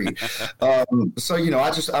my tree. So, you know,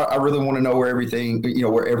 I really want to know where everything, you know,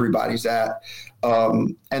 where everybody's at.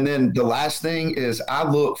 And then the last thing is I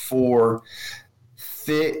look for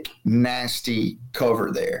thick, nasty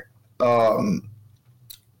cover there.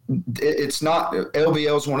 It's not,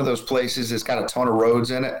 LBL is one of those places that's got a ton of roads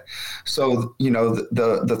in it. So, you know,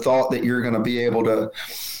 the thought that you're going to be able to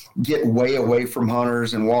get way away from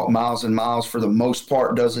hunters and walk miles and miles for the most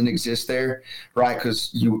part doesn't exist there, right? Because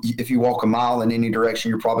if you walk a mile in any direction,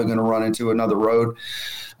 you're probably going to run into another road.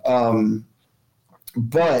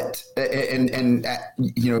 But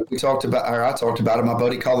you know, I talked about it. My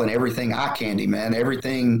buddy calling everything eye candy, man.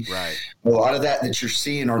 Everything, right? A lot of that you're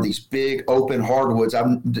seeing are these big open hardwoods.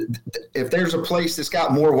 If there's a place that's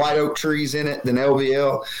got more white oak trees in it than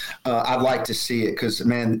LVL, I'd like to see it because,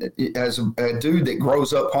 man, as a dude that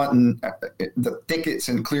grows up hunting the thickets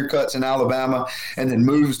and clear cuts in Alabama and then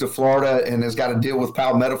moves to Florida and has got to deal with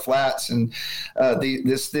Palmetto Flats and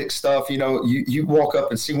this thick stuff, you know, you walk up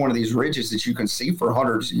and see one of these ridges that you can see for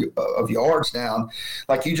hundreds of yards down,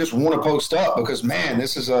 like you just want to post up because, man,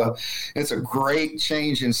 it's a great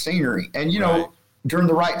change in scenery. And, you know, during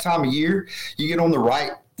the right time of year, you get on the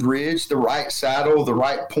right ridge, the right saddle, the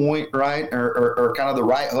right point, right, or kind of the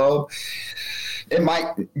right hub. It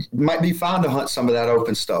might be fine to hunt some of that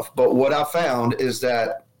open stuff. But what I found is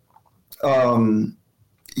that,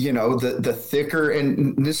 you know, the thicker,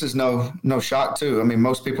 and this is no shock too. I mean,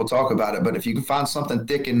 most people talk about it, but if you can find something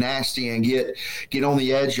thick and nasty and get on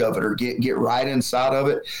the edge of it or get right inside of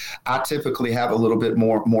it, I typically have a little bit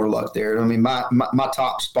more luck there. I mean, my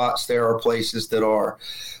top spots there are places that are,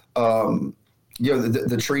 you know,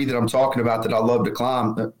 the tree that I'm talking about that I love to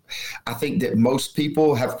climb. I think that most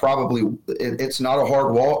people have probably, it's not a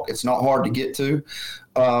hard walk. It's not hard to get to.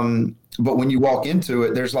 But when you walk into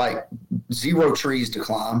it, there's like 0 trees to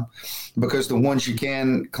climb because the ones you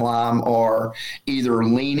can climb are either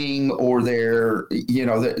leaning or they're, you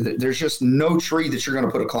know, there's just no tree that you're going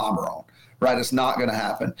to put a climber on, right? It's not going to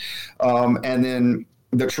happen. And then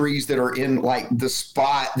the trees that are in like the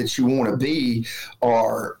spot that you want to be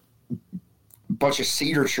are bunch of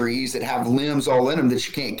cedar trees that have limbs all in them that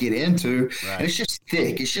you can't get into. Right. And it's just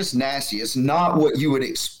thick. It's just nasty. It's not what you would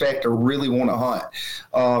expect or really want to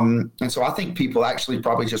hunt. And so I think people actually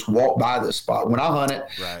probably just walk by this spot. When I hunt it,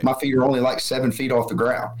 my feet are only like 7 feet off the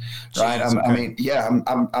ground. Right. Jeez, I mean, yeah,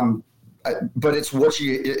 but it's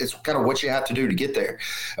kind of what you have to do to get there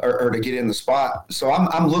or to get in the spot. So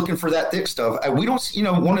I'm looking for that thick stuff. We don't, you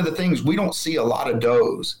know, one of the things, we don't see a lot of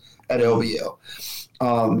does at LBL.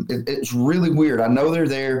 It's really weird. I know they're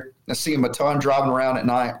there. I see them a ton driving around at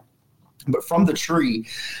night, but from the tree,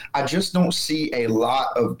 I just don't see a lot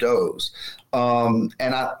of does. And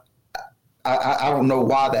I don't know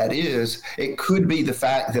why that is. It could be the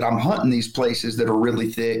fact that I'm hunting these places that are really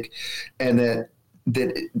thick, and that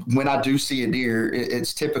when I do see a deer,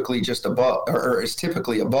 it's typically just a buck, or it's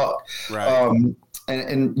typically a buck. Right.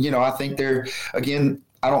 And you know, I think they're, again,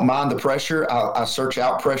 I don't mind the pressure. I search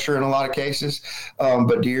out pressure in a lot of cases,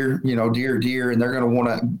 but deer, you know, deer, and they're going to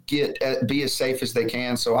want to be as safe as they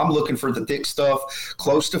can. So I'm looking for the thick stuff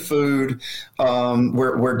close to food,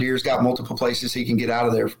 where deer's got multiple places he can get out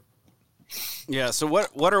of there. Yeah. So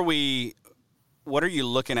what are you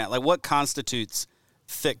looking at? Like, what constitutes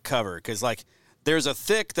thick cover? Because like there's a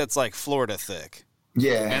thick that's like Florida thick,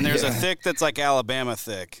 and there's a thick that's like Alabama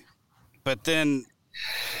thick, but then,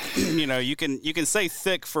 you know, you can say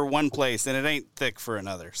thick for one place and it ain't thick for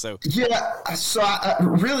another. So so I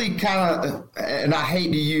really kind of, and I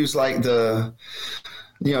hate to use like the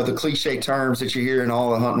cliche terms that you hear in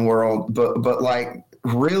all the hunting world, but like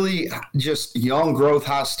really just young growth,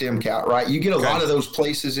 high stem count, right? You get a lot of those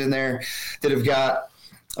places in there that have got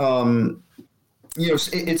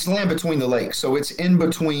it's land between the lakes. So it's in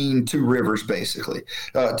between two rivers, basically,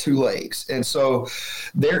 two lakes. And so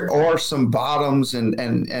there are some bottoms and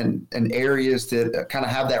areas that kind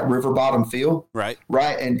of have that river bottom feel. Right.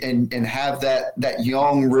 Right. And have that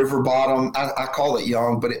young river bottom. I call it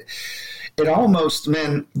young, but it almost,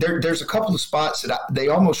 man, there's a couple of spots that they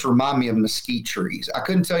almost remind me of mesquite trees. I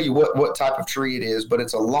couldn't tell you what type of tree it is, but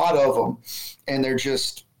it's a lot of them, and they're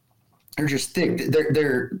just thick.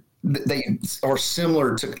 They are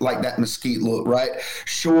similar to like that mesquite look, right?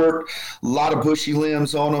 Short, a lot of bushy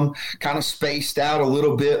limbs on them, kind of spaced out a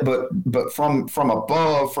little bit, but from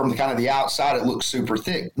above, from the kind of the outside, it looks super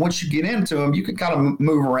thick. Once you get into them, you can kind of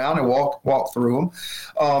move around and walk through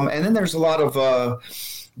them. And then there's a lot of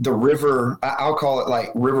the river, I'll call it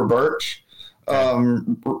like river birch.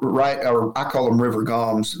 Right, or I call them river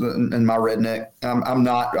gums in my redneck. I'm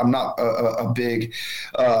not a big.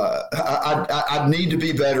 I need to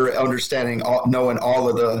be better at understanding, knowing all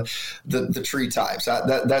of the tree types.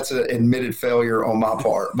 That's an admitted failure on my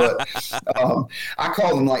part. But I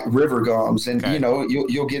call them like river gums, and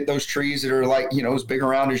you'll get those trees that are like as big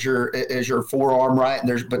around as your forearm, right? And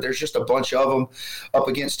there's just a bunch of them up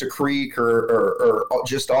against a creek or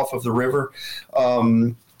just off of the river.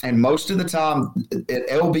 And most of the time at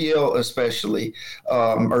LBL especially,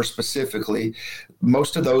 or specifically,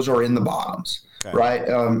 most of those are in the bottoms. Okay. Right.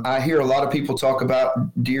 I hear a lot of people talk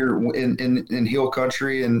about deer in hill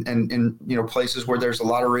country and places where there's a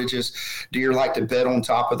lot of ridges. Deer like to bed on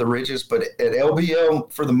top of the ridges, but at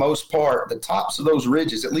LBL, for the most part, the tops of those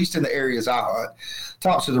ridges, at least in the areas I hunt,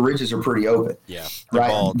 tops of the ridges are pretty open. Yeah. Right.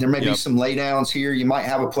 Bald. There may be some lay downs here. You might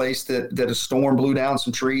have a place that a storm blew down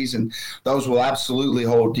some trees, and those will absolutely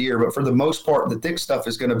hold deer. But for the most part, the thick stuff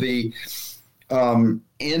is going to be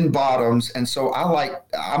in bottoms. And so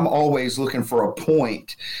I'm always looking for a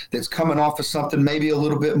point that's coming off of something maybe a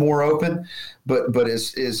little bit more open, but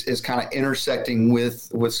is kind of intersecting with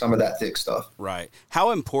some of that thick stuff. Right.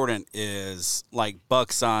 How important is like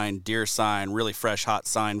buck sign, deer sign, really fresh, hot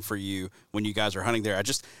sign for you when you guys are hunting there?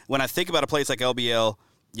 When I think about a place like LBL,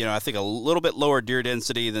 I think a little bit lower deer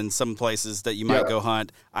density than some places that you might go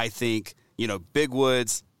hunt. I think, big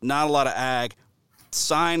woods, not a lot of ag.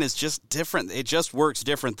 Sign is just different. It just works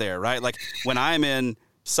different there, right? Like when I'm in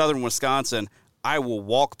southern Wisconsin, I will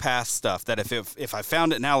walk past stuff that if I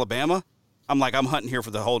found it in Alabama, I'm hunting here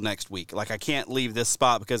for the whole next week. Like I can't leave this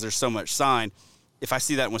spot because there's so much sign. If I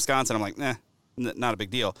see that in Wisconsin, I'm like, not a big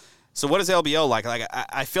deal. So what is LBL like? Like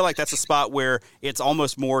I feel like that's a spot where it's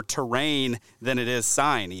almost more terrain than it is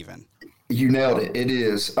sign even. You nailed it. It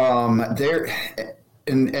is.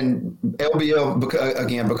 And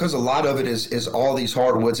LBL, because a lot of it is all these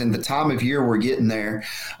hardwoods, and the time of year we're getting there,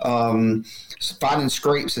 finding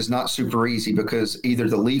scrapes is not super easy because either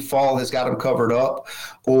the leaf fall has got them covered up,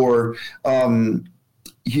 or one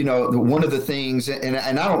of the things, and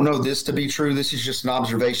I don't know this to be true, this is just an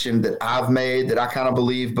observation that I've made that I kind of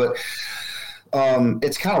believe, but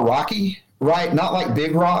it's kind of rocky. Right, not like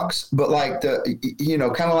big rocks, but like kind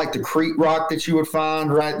of like the creek rock that you would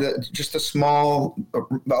find, right? Just a small,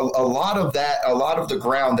 a lot of the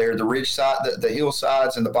ground there, the ridge side, the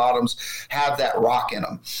hillsides and the bottoms have that rock in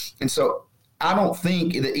them. And so I don't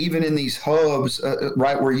think that even in these hubs,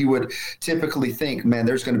 right, where you would typically think, man,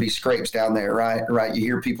 there's going to be scrapes down there, right? Right. You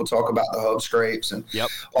hear people talk about the hub scrapes and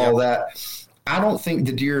all that. I don't think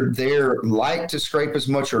the deer there like to scrape as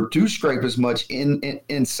much or do scrape as much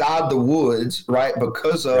inside the woods, right?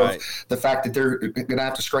 Because of the fact that they're going to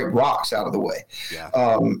have to scrape rocks out of the way. Yeah.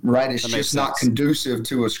 Right. It's just not conducive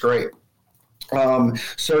to a scrape.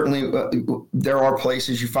 Certainly there are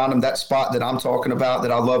places you find them. That spot that I'm talking about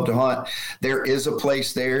that I love to hunt, there is a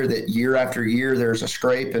place there that year after year there's a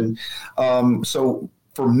scrape. And so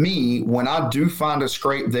for me, when I do find a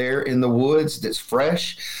scrape there in the woods that's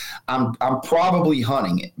fresh, I'm probably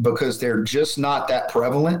hunting it because they're just not that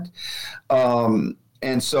prevalent. And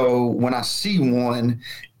so when I see one,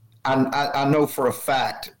 I know for a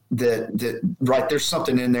fact that right, there's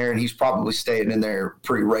something in there, and he's probably staying in there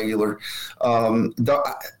pretty regular.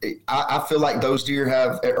 I feel like those deer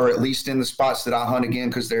have, or at least in the spots that I hunt again,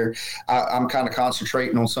 because I'm kind of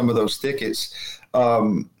concentrating on some of those thickets.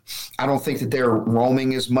 I don't think that they're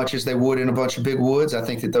roaming as much as they would in a bunch of big woods. I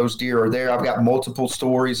think that those deer are there. I've got multiple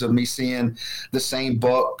stories of me seeing the same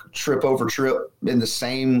buck trip over trip in the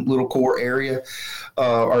same little core area,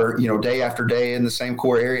 or day after day in the same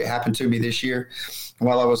core area. It happened to me this year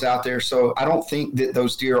while I was out there. So I don't think that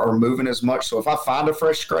those deer are moving as much. So if I find a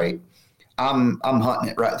fresh scrape, I'm hunting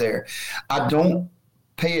it right there. I don't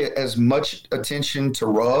pay as much attention to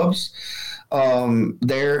rubs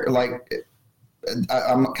there, like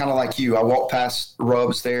I'm kind of like you. I walk past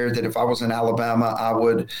rubs there that if I was in Alabama, I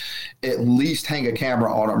would at least hang a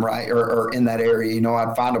camera on them, right? Or in that area,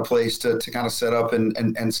 I'd find a place to kind of set up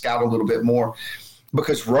and scout a little bit more,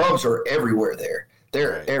 because rubs are everywhere there.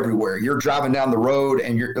 They're everywhere. You're driving down the road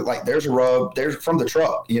and you're like, there's a rub, there's from the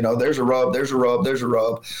truck, there's a rub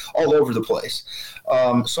all over the place.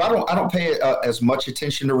 So I don't pay as much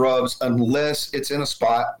attention to rubs unless it's in a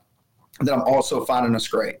spot that I'm also finding a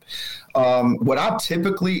scrape. What I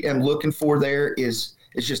typically am looking for there is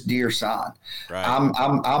just deer sign. Right.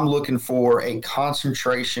 I'm looking for a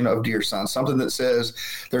concentration of deer sign, something that says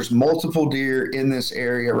there's multiple deer in this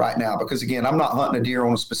area right now. Because again, I'm not hunting a deer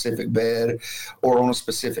on a specific bed or on a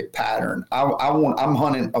specific pattern. I'm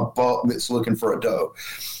hunting a buck that's looking for a doe.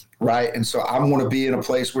 Right. And so I want to be in a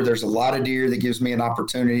place where there's a lot of deer that gives me an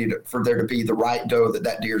opportunity for there to be the right doe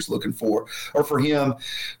that deer is looking for, or for him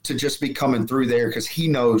to just be coming through there because he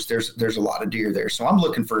knows there's a lot of deer there. So I'm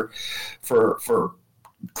looking for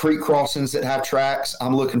creek crossings that have tracks.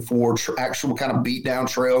 I'm looking for actual kind of beat down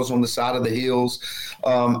trails on the side of the hills.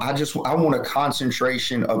 I want a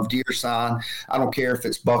concentration of deer sign. I don't care if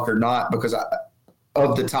it's buck or not, because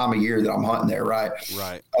of the time of year that I'm hunting there. Right.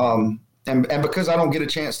 And because I don't get a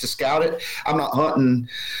chance to scout it, I'm not hunting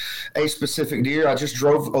a specific deer. I just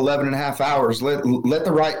drove 11 and a half hours. Let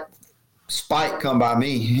the right spike come by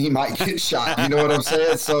me. He might get shot. You know what I'm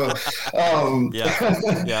saying? So, I'm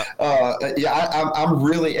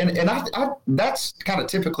really, and I that's kind of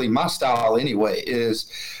typically my style anyway, is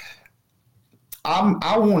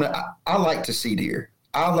I like to see deer.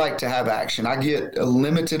 I like to have action. I get a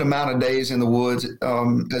limited amount of days in the woods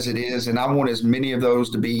as it is, and I want as many of those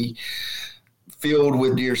to be filled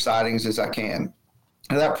with deer sightings as I can.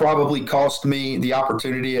 And that probably cost me the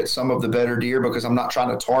opportunity at some of the better deer because I'm not trying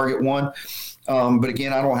to target one. But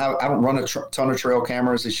again, I don't run a ton of trail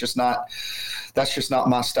cameras. That's just not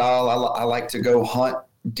my style. I like to go hunt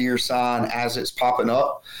deer sign as it's popping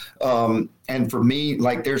up. And for me,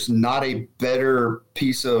 like, there's not a better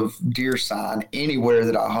piece of deer sign anywhere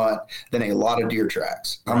that I hunt than a lot of deer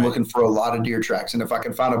tracks. I'm looking for a lot of deer tracks. And if I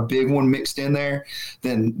can find a big one mixed in there,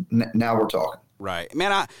 then now we're talking. Right.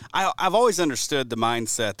 Man, I've always understood the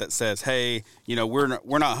mindset that says, hey, we're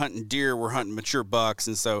not hunting deer, we're hunting mature bucks,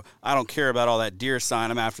 and so I don't care about all that deer sign.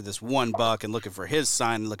 I'm after this one buck and looking for his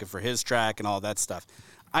sign and looking for his track and all that stuff.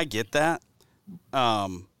 I get that.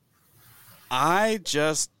 I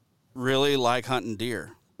just really like hunting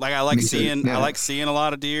deer. Like, I like seeing a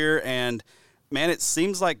lot of deer, and man, it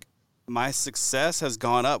seems like my success has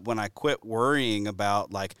gone up when I quit worrying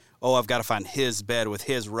about, like, oh, I've got to find his bed with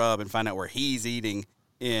his rub and find out where he's eating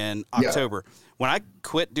in October. Yeah. When I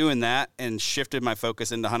quit doing that and shifted my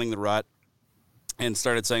focus into hunting the rut and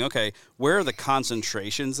started saying, okay, where are the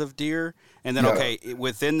concentrations of deer? And then, okay,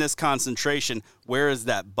 within this concentration, where is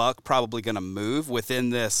that buck probably going to move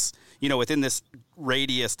within this, within this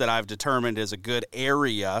radius that I've determined is a good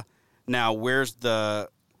area? Now, where's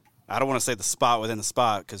I don't want to say the spot within the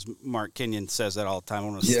spot, because Mark Kenyon says that all the time. I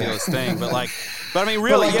don't want to steal his thing, but I mean,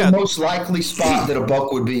 really, the most likely spot that a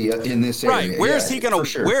buck would be in this area. Right. Where is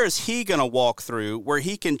he gonna walk through where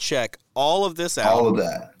he can check all of this out? All of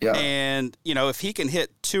that. Yeah. And if he can hit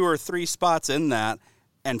 2 or 3 spots in that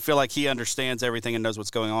and feel like he understands everything and knows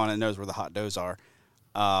what's going on and knows where the hot does are,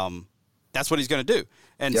 that's what he's gonna do.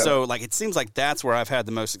 And so, it seems like that's where I've had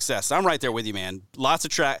the most success. So I'm right there with you, man. Lots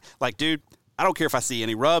of track. Like, dude, I don't care if I see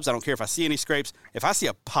any rubs. I don't care if I see any scrapes. If I see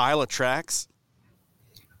a pile of tracks,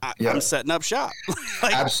 I'm setting up shop.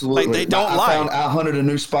 Absolutely. They don't lie. I hunted a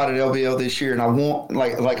new spot at LVL this year, and I won't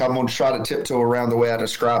I'm going to try to tiptoe around the way I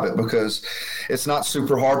describe it because it's not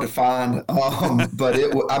super hard to find. But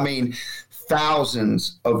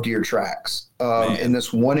thousands of deer tracks in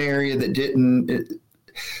this one area that didn't.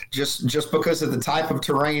 Just because of the type of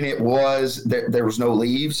terrain it was, there was no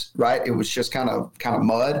leaves, right? It was just kind of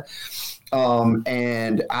mud.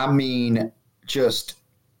 And I mean, just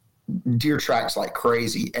deer tracks like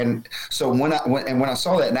crazy. And so when I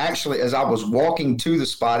saw that, and actually as I was walking to the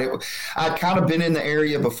spot, I'd kind of been in the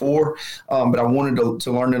area before, but I wanted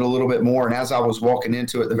to learn it a little bit more. And as I was walking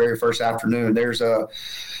into it the very first afternoon,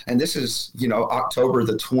 and this is, October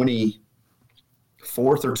the 24th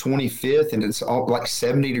or 25th, and it's all like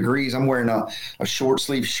 70 degrees. I'm wearing a short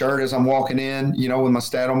sleeve shirt as I'm walking in, with my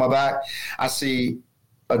stat on my back. I see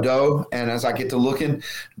a doe, and as I get to looking,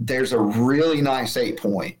 there's a really nice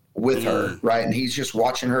 8-point with her, right? And he's just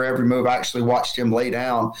watching her every move. I actually watched him lay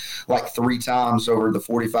down like 3 times over the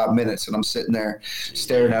 45 minutes, and I'm sitting there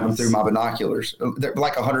staring at him through my binoculars. They're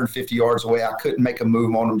like 150 yards away. I couldn't make a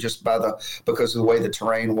move on them just because of the way the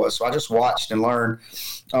terrain was. So I just watched and learned.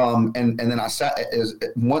 And then I sat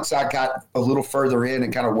once I got a little further in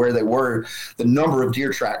and kind of where they were, the number of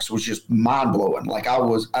deer tracks was just mind blowing. Like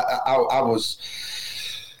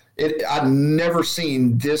I'd never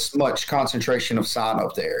seen this much concentration of sign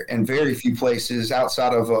up there, and very few places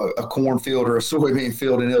outside of a cornfield or a soybean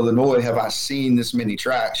field in Illinois have I seen this many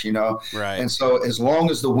tracks, Right. And so as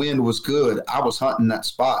long as the wind was good, I was hunting that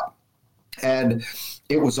spot. And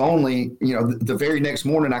it was only, the very next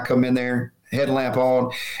morning I come in there, headlamp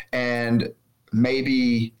on, and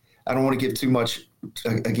maybe I don't want to give too much.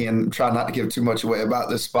 Again, try not to give too much away about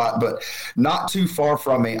this spot, but not too far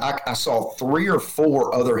from me, I saw 3 or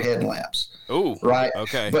 4 other headlamps. Oh, right.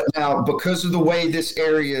 Okay. But now, because of the way this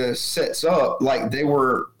area sets up, like they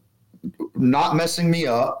were not messing me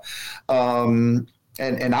up.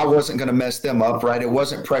 And I wasn't going to mess them up, right? It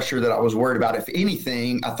wasn't pressure that I was worried about. If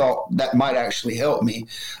anything, I thought that might actually help me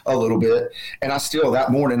a little bit. And that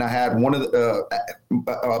morning I had one of a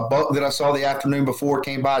buck that I saw the afternoon before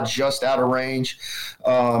came by just out of range.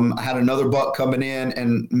 I had another buck coming in,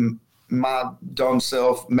 and my dumb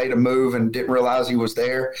self made a move and didn't realize he was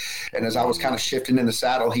there. And as I was kind of shifting in the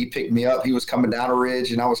saddle, he picked me up. He was coming down a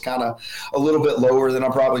ridge, and I was kind of a little bit lower than I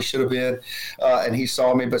probably should have been. And he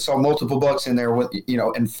saw me, but saw multiple bucks in there with,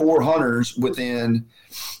 and 4 hunters within,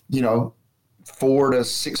 400 to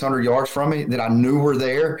 600 yards from me that I knew were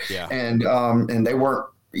there. Yeah. And they weren't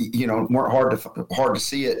hard to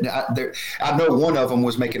see it. I know one of them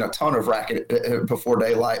was making a ton of racket before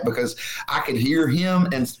daylight because I could hear him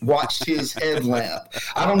and watched his headlamp.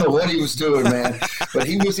 I don't know what he was doing, man, but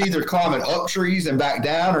he was either climbing up trees and back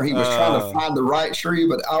down, or he was trying to find the right tree.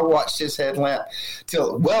 But I watched his headlamp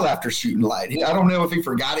till well after shooting light. I don't know if he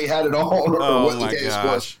forgot he had it on or what the case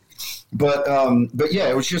was. But yeah,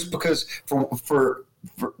 it was just because for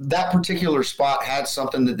that particular spot had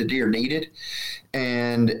something that the deer needed.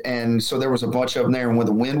 And so there was a bunch of them there, and when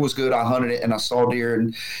the wind was good, I hunted it and I saw deer,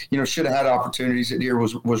 and should have had opportunities. That deer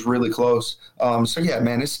was really close. So yeah,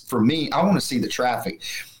 man, it's for me. I want to see the traffic.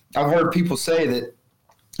 I've heard people say that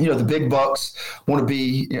the big bucks want to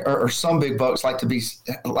be, or some big bucks like to be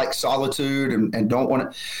like solitude and don't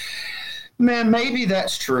want to. Man, maybe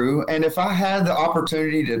that's true. And if I had the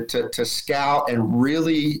opportunity to scout and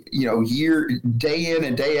really, day in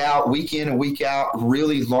and day out, week in and week out,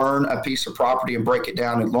 really learn a piece of property and break it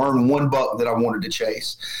down and learn one buck that I wanted to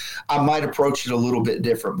chase, I might approach it a little bit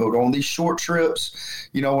different. But on these short trips,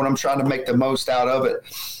 when I'm trying to make the most out of it,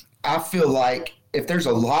 I feel like if there's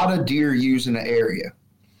a lot of deer using the area,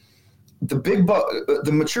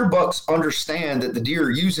 the mature bucks understand that the deer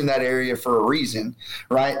are using that area for a reason,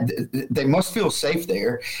 right? They must feel safe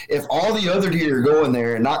there. If all the other deer are going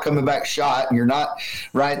there and not coming back shot, and you're not,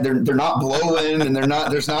 right, they're not blowing, and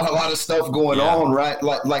there's not a lot of stuff going on, right?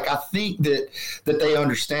 Like I think that they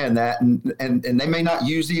understand that, and they may not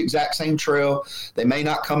use the exact same trail, they may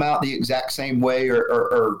not come out the exact same way,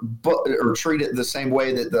 or treat it the same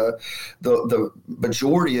way that the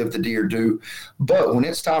majority of the deer do. But when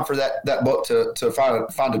it's time for that buck to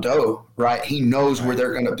find a doe, right? He knows where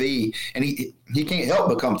they're going to be, and he can't help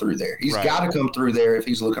but come through there. He's got to come through there if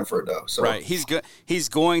he's looking for a doe. So he's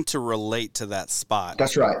going to relate to that spot.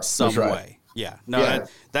 That's right. Some way. Yeah. No,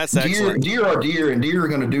 that's excellent. Deer are deer, and deer are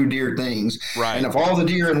going to do deer things. Right. And if all the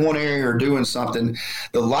deer in one area are doing something,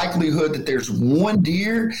 the likelihood that there's one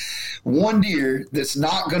deer that's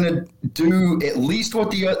not going to do at least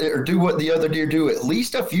what the other deer do at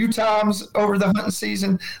least a few times over the hunting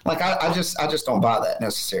season, like I just don't buy that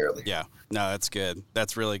necessarily. Yeah. No, that's good.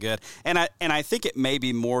 That's really good. And I think it may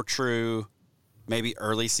be more true maybe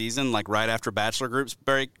early season, like right after bachelor groups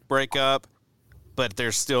break up, but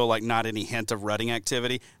there's still like not any hint of rutting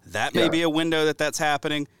activity. That may be a window that's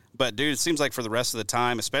happening. But, dude, it seems like for the rest of the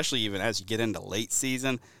time, especially even as you get into late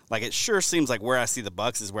season, like it sure seems like where I see the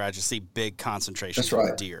bucks is where I just see big concentrations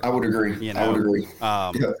of deer. I would agree. I would agree.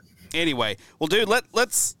 Anyway, well, dude,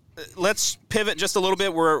 let's pivot just a little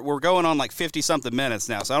bit. We're going on like 50-something minutes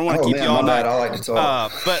now, so I don't want to keep you all night. I like to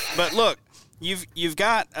talk. But look, you've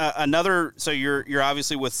got another – so you're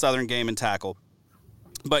obviously with Southern Game and Tackle.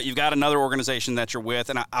 But you've got another organization that you're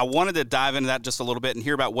with, and I wanted to dive into that just a little bit and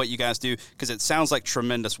hear about what you guys do, because it sounds like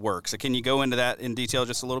tremendous work. So can you go into that in detail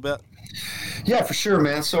just a little bit? Yeah, for sure,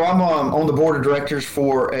 man. So I'm on the board of directors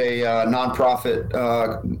for a nonprofit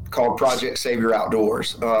called Project Savior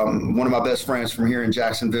Outdoors. One of my best friends from here in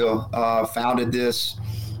Jacksonville founded this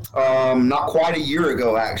Not quite a year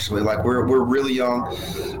ago, actually. Like we're really young.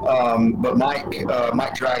 But Mike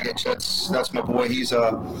Dragic, that's my boy. He's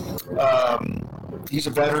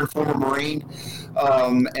a veteran, former Marine,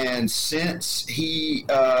 and since he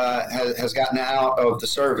has gotten out of the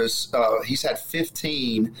service, he's had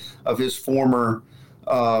 15 of his former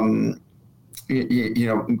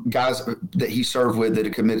guys that he served with that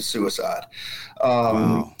had committed suicide,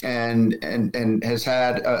 wow. and has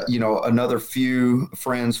had another few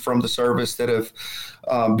friends from the service that have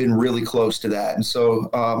been really close to that. And so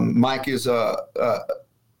Mike is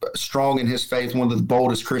strong in his faith, one of the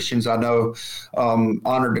boldest Christians I know.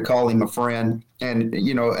 Honored to call him a friend, and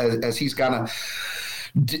as he's kind of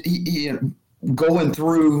going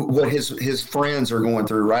through what his friends are going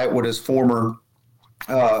through, right? What his former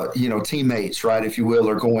teammates, right, if you will,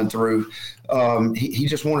 are going through. He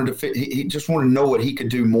just wanted to know what he could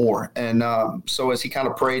do more. And so as he kind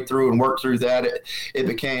of prayed through and worked through that, it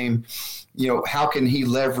became, how can he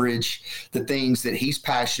leverage the things that he's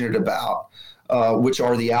passionate about, which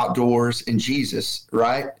are the outdoors and Jesus,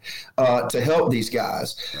 right, to help these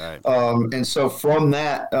guys. Right. And so from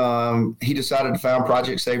that, he decided to found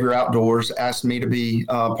Project Savior Outdoors, asked me to be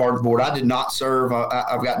part of the board. I did not serve.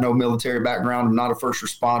 I've got no military background. I'm not a first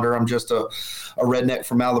responder. I'm just a redneck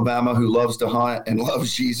from Alabama who loves to hunt and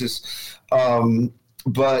loves Jesus.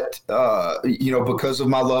 But because of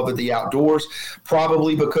my love of the outdoors,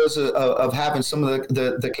 probably because of having some of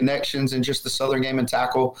the connections and just the Southern Game and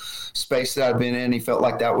Tackle space that I've been in, he felt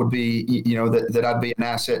like that would be, that I'd be an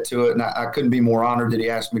asset to it. And I couldn't be more honored that he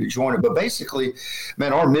asked me to join it. But basically,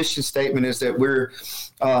 man, our mission statement is that we're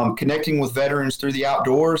connecting with veterans through the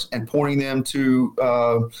outdoors and pointing them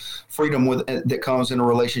to freedom that comes in a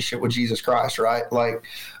relationship with Jesus Christ, right? Like,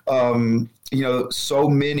 so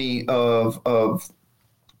many of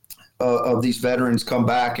these veterans come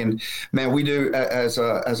back, and man, we do as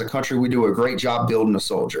a country, we do a great job building a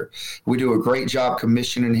soldier. We do a great job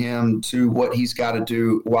commissioning him to what he's got to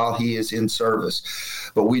do while he is in service,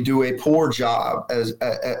 but we do a poor job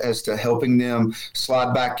as to helping them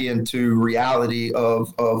slide back into reality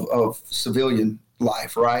of civilian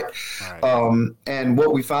life, right? And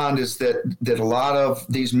what we find is that a lot of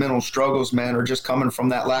these mental struggles, man, are just coming from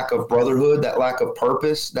that lack of brotherhood, that lack of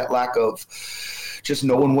purpose, that lack of just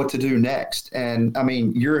knowing what to do next. And I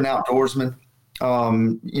mean, you're an outdoorsman.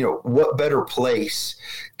 What better place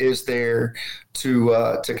is there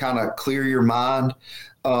to kind of clear your mind,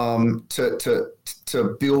 to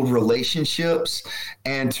build relationships,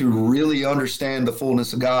 and to really understand the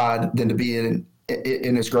fullness of God than to be in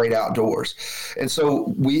his great outdoors. And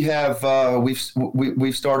so we have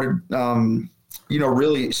we've started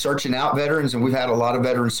really searching out veterans, and we've had a lot of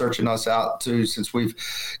veterans searching us out too since we've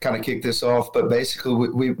kind of kicked this off. But basically,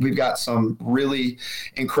 we've got some really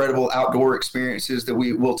incredible outdoor experiences that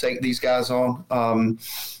we will take these guys on.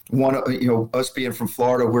 Us being from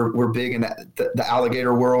Florida, we're big in the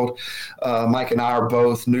alligator world. Mike and I are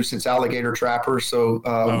both nuisance alligator trappers, so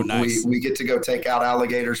nice. we get to go take out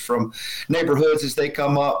alligators from neighborhoods as they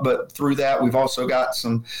come up. But through that, we've also got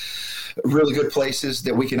some really good places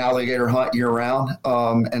that we can alligator hunt year round.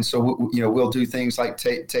 And so we'll do things like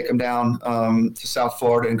take them down to South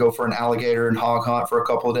Florida and go for an alligator and hog hunt for a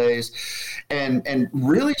couple of days, and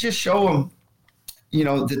really just show them,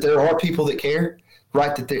 that there are people that care.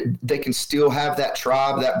 Right, that they can still have that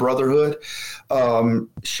tribe, that brotherhood.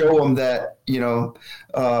 Show them that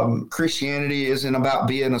Christianity isn't about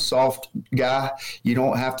being a soft guy. You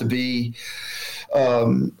don't have to be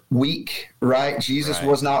weak, right? Jesus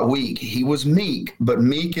was not weak; he was meek. But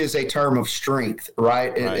meek is a term of strength,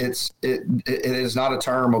 right? It is not a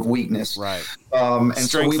term of weakness, right? And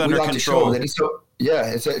strength so we like control. To show that.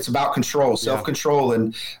 Yeah, it's about control, self-control,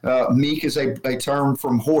 and meek is a term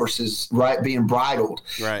from horses, right? Being bridled,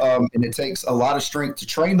 right? And it takes a lot of strength to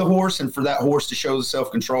train the horse, and for that horse to show the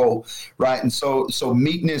self-control, right? And so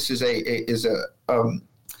meekness is a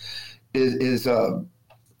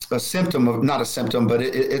symptom of, not a symptom, but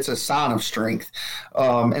it's a sign of strength.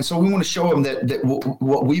 And so we want to show them that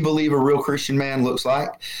what we believe a real Christian man looks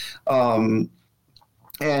like, and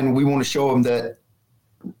we want to show them that,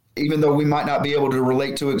 even though we might not be able to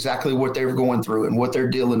relate to exactly what they're going through and what they're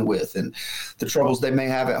dealing with and the troubles they may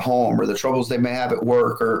have at home or the troubles they may have at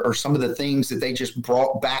work or some of the things that they just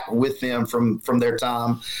brought back with them from their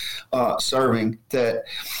time serving, that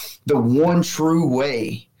the one true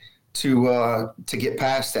way to get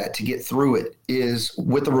past that, to get through it, is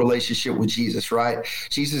with a relationship with Jesus, right?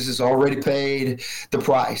 Jesus has already paid the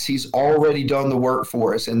price. He's already done the work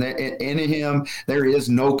for us. And in him, there is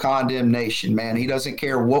no condemnation, man. He doesn't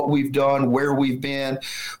care what we've done, where we've been,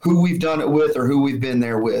 who we've done it with, or who we've been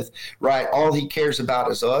there with, right? All he cares about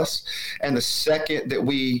is us. And the second that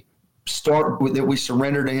we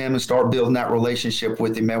surrender to him and start building that relationship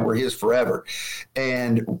with him, man, we're his forever.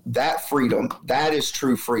 And that freedom, that is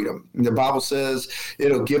true freedom. The Bible says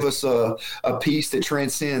it'll give us a peace that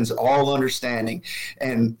transcends all understanding.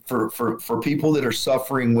 And for people that are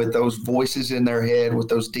suffering with those voices in their head, with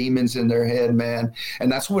those demons in their head, man,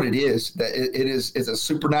 and that's what it is. That it's a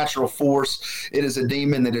supernatural force. It is a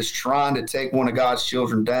demon that is trying to take one of God's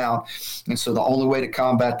children down. And so the only way to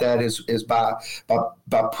combat that is by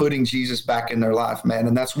putting Jesus back in their life, man.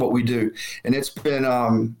 And that's what we do. And it's been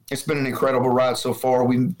an incredible ride so far.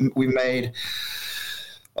 We made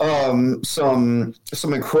some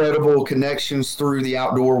incredible connections through the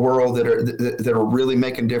outdoor world that are really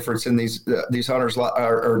making difference in these hunters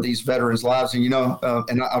or these veterans' lives. And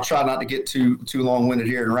and I'll try not to get too long-winded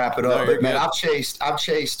here and wrap it up. But man, I've chased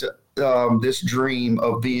this dream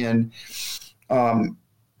of being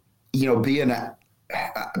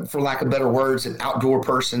for lack of better words, an outdoor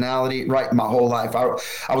personality, right? My whole life. I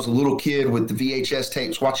was a little kid with the VHS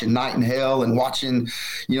tapes watching Night in Hell and watching,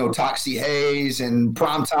 Toxie Hays and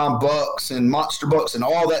Primetime Bucks and Monster Bucks and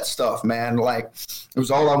all that stuff, man. Like, it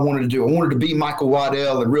was all I wanted to do. I wanted to be Michael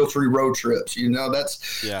Waddell and Realtree Road Trips.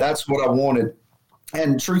 That's what I wanted.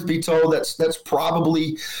 And truth be told, that's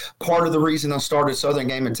probably part of the reason I started Southern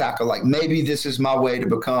Game and Tackle. Like, maybe this is my way to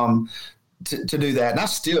become to do that. And I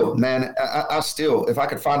still, man, I still, if I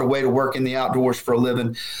could find a way to work in the outdoors for a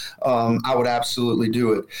living, I would absolutely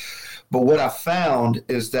do it. But what I found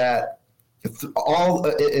is that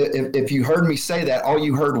if you heard me say that, all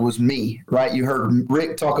you heard was me, right? You heard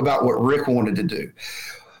Rick talk about what Rick wanted to do.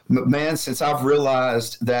 Man, since I've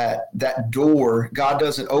realized that door, God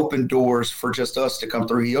doesn't open doors for just us to come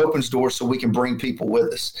through. He opens doors so we can bring people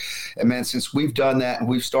with us. And man, since we've done that and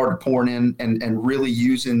we've started pouring in and really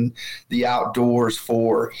using the outdoors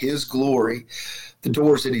for his glory, the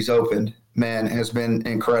doors that he's opened, man, has been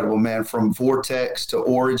incredible, man, from Vortex to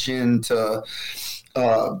Origin to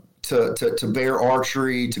bear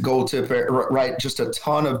archery to gold tip, right? Just a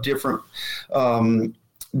ton of different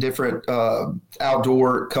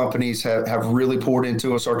outdoor companies have really poured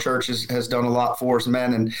into us. Our church has done a lot for us,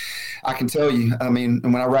 man. And I can tell you, I mean,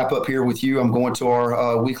 when I wrap up here with you, I'm going to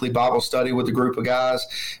our weekly Bible study with a group of guys,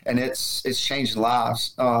 and it's changing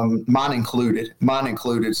lives, mine included.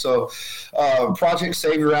 So Project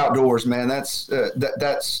Savior Outdoors, man, that's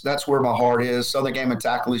where my heart is. Southern Game and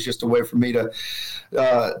Tackle is just a way for me to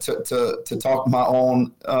talk my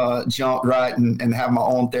own junk, right, and have my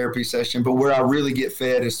own therapy session. But where I really get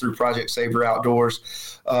fed is through Project Savior Outdoors.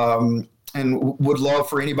 And would love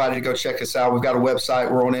for anybody to go check us out. We've got a website.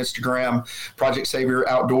 We're on Instagram,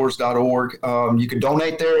 projectsavioroutdoors.org. You can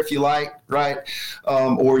donate there if you like, right?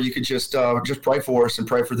 Or you could just pray for us and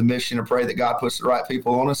pray for the mission and pray that God puts the right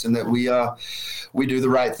people on us and that we do the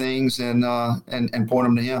right things and point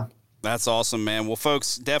them to him. That's awesome, man. Well,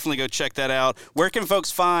 folks, definitely go check that out. Where can folks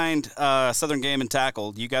find Southern Game and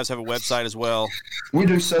Tackle? You guys have a website as well. We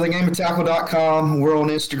do southerngameandtackle.com. We're on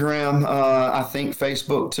Instagram. I think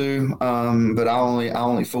Facebook too. But I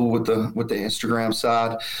only fool with the Instagram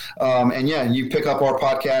side. And yeah, you pick up our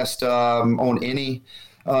podcast on any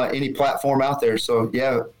platform out there. So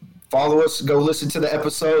yeah, follow us. Go listen to the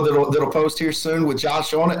episode that'll post here soon with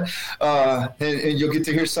Josh on it, and you'll get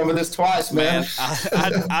to hear some of this twice, man.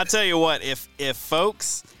 I tell you what, if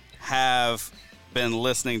folks have been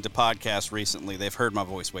listening to podcasts recently, they've heard my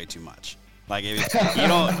voice way too much. Like, if you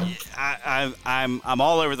don't, I'm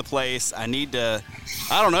all over the place. I need to.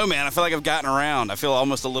 I don't know, man. I feel like I've gotten around. I feel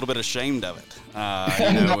almost a little bit ashamed of it.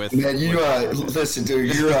 Listen,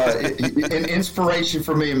 dude, you're an inspiration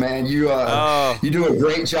for me, man. You do a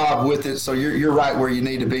great job with it, so you're right where you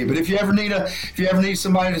need to be. But if you ever need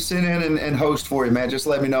somebody to sit in and host for you, man, just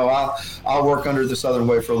let me know. I'll work under the Southern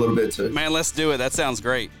Way for a little bit too. Man, let's do it. That sounds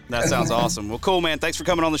great. That sounds awesome. Well, cool, man. Thanks for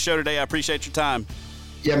coming on the show today. I appreciate your time.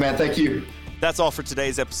 Yeah, man. Thank you. That's all for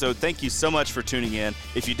today's episode. Thank you so much for tuning in.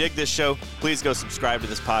 If you dig this show, please go subscribe to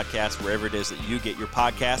this podcast wherever it is that you get your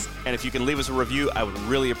podcasts. And if you can leave us a review, I would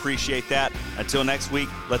really appreciate that. Until next week,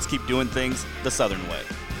 let's keep doing things the Southern way.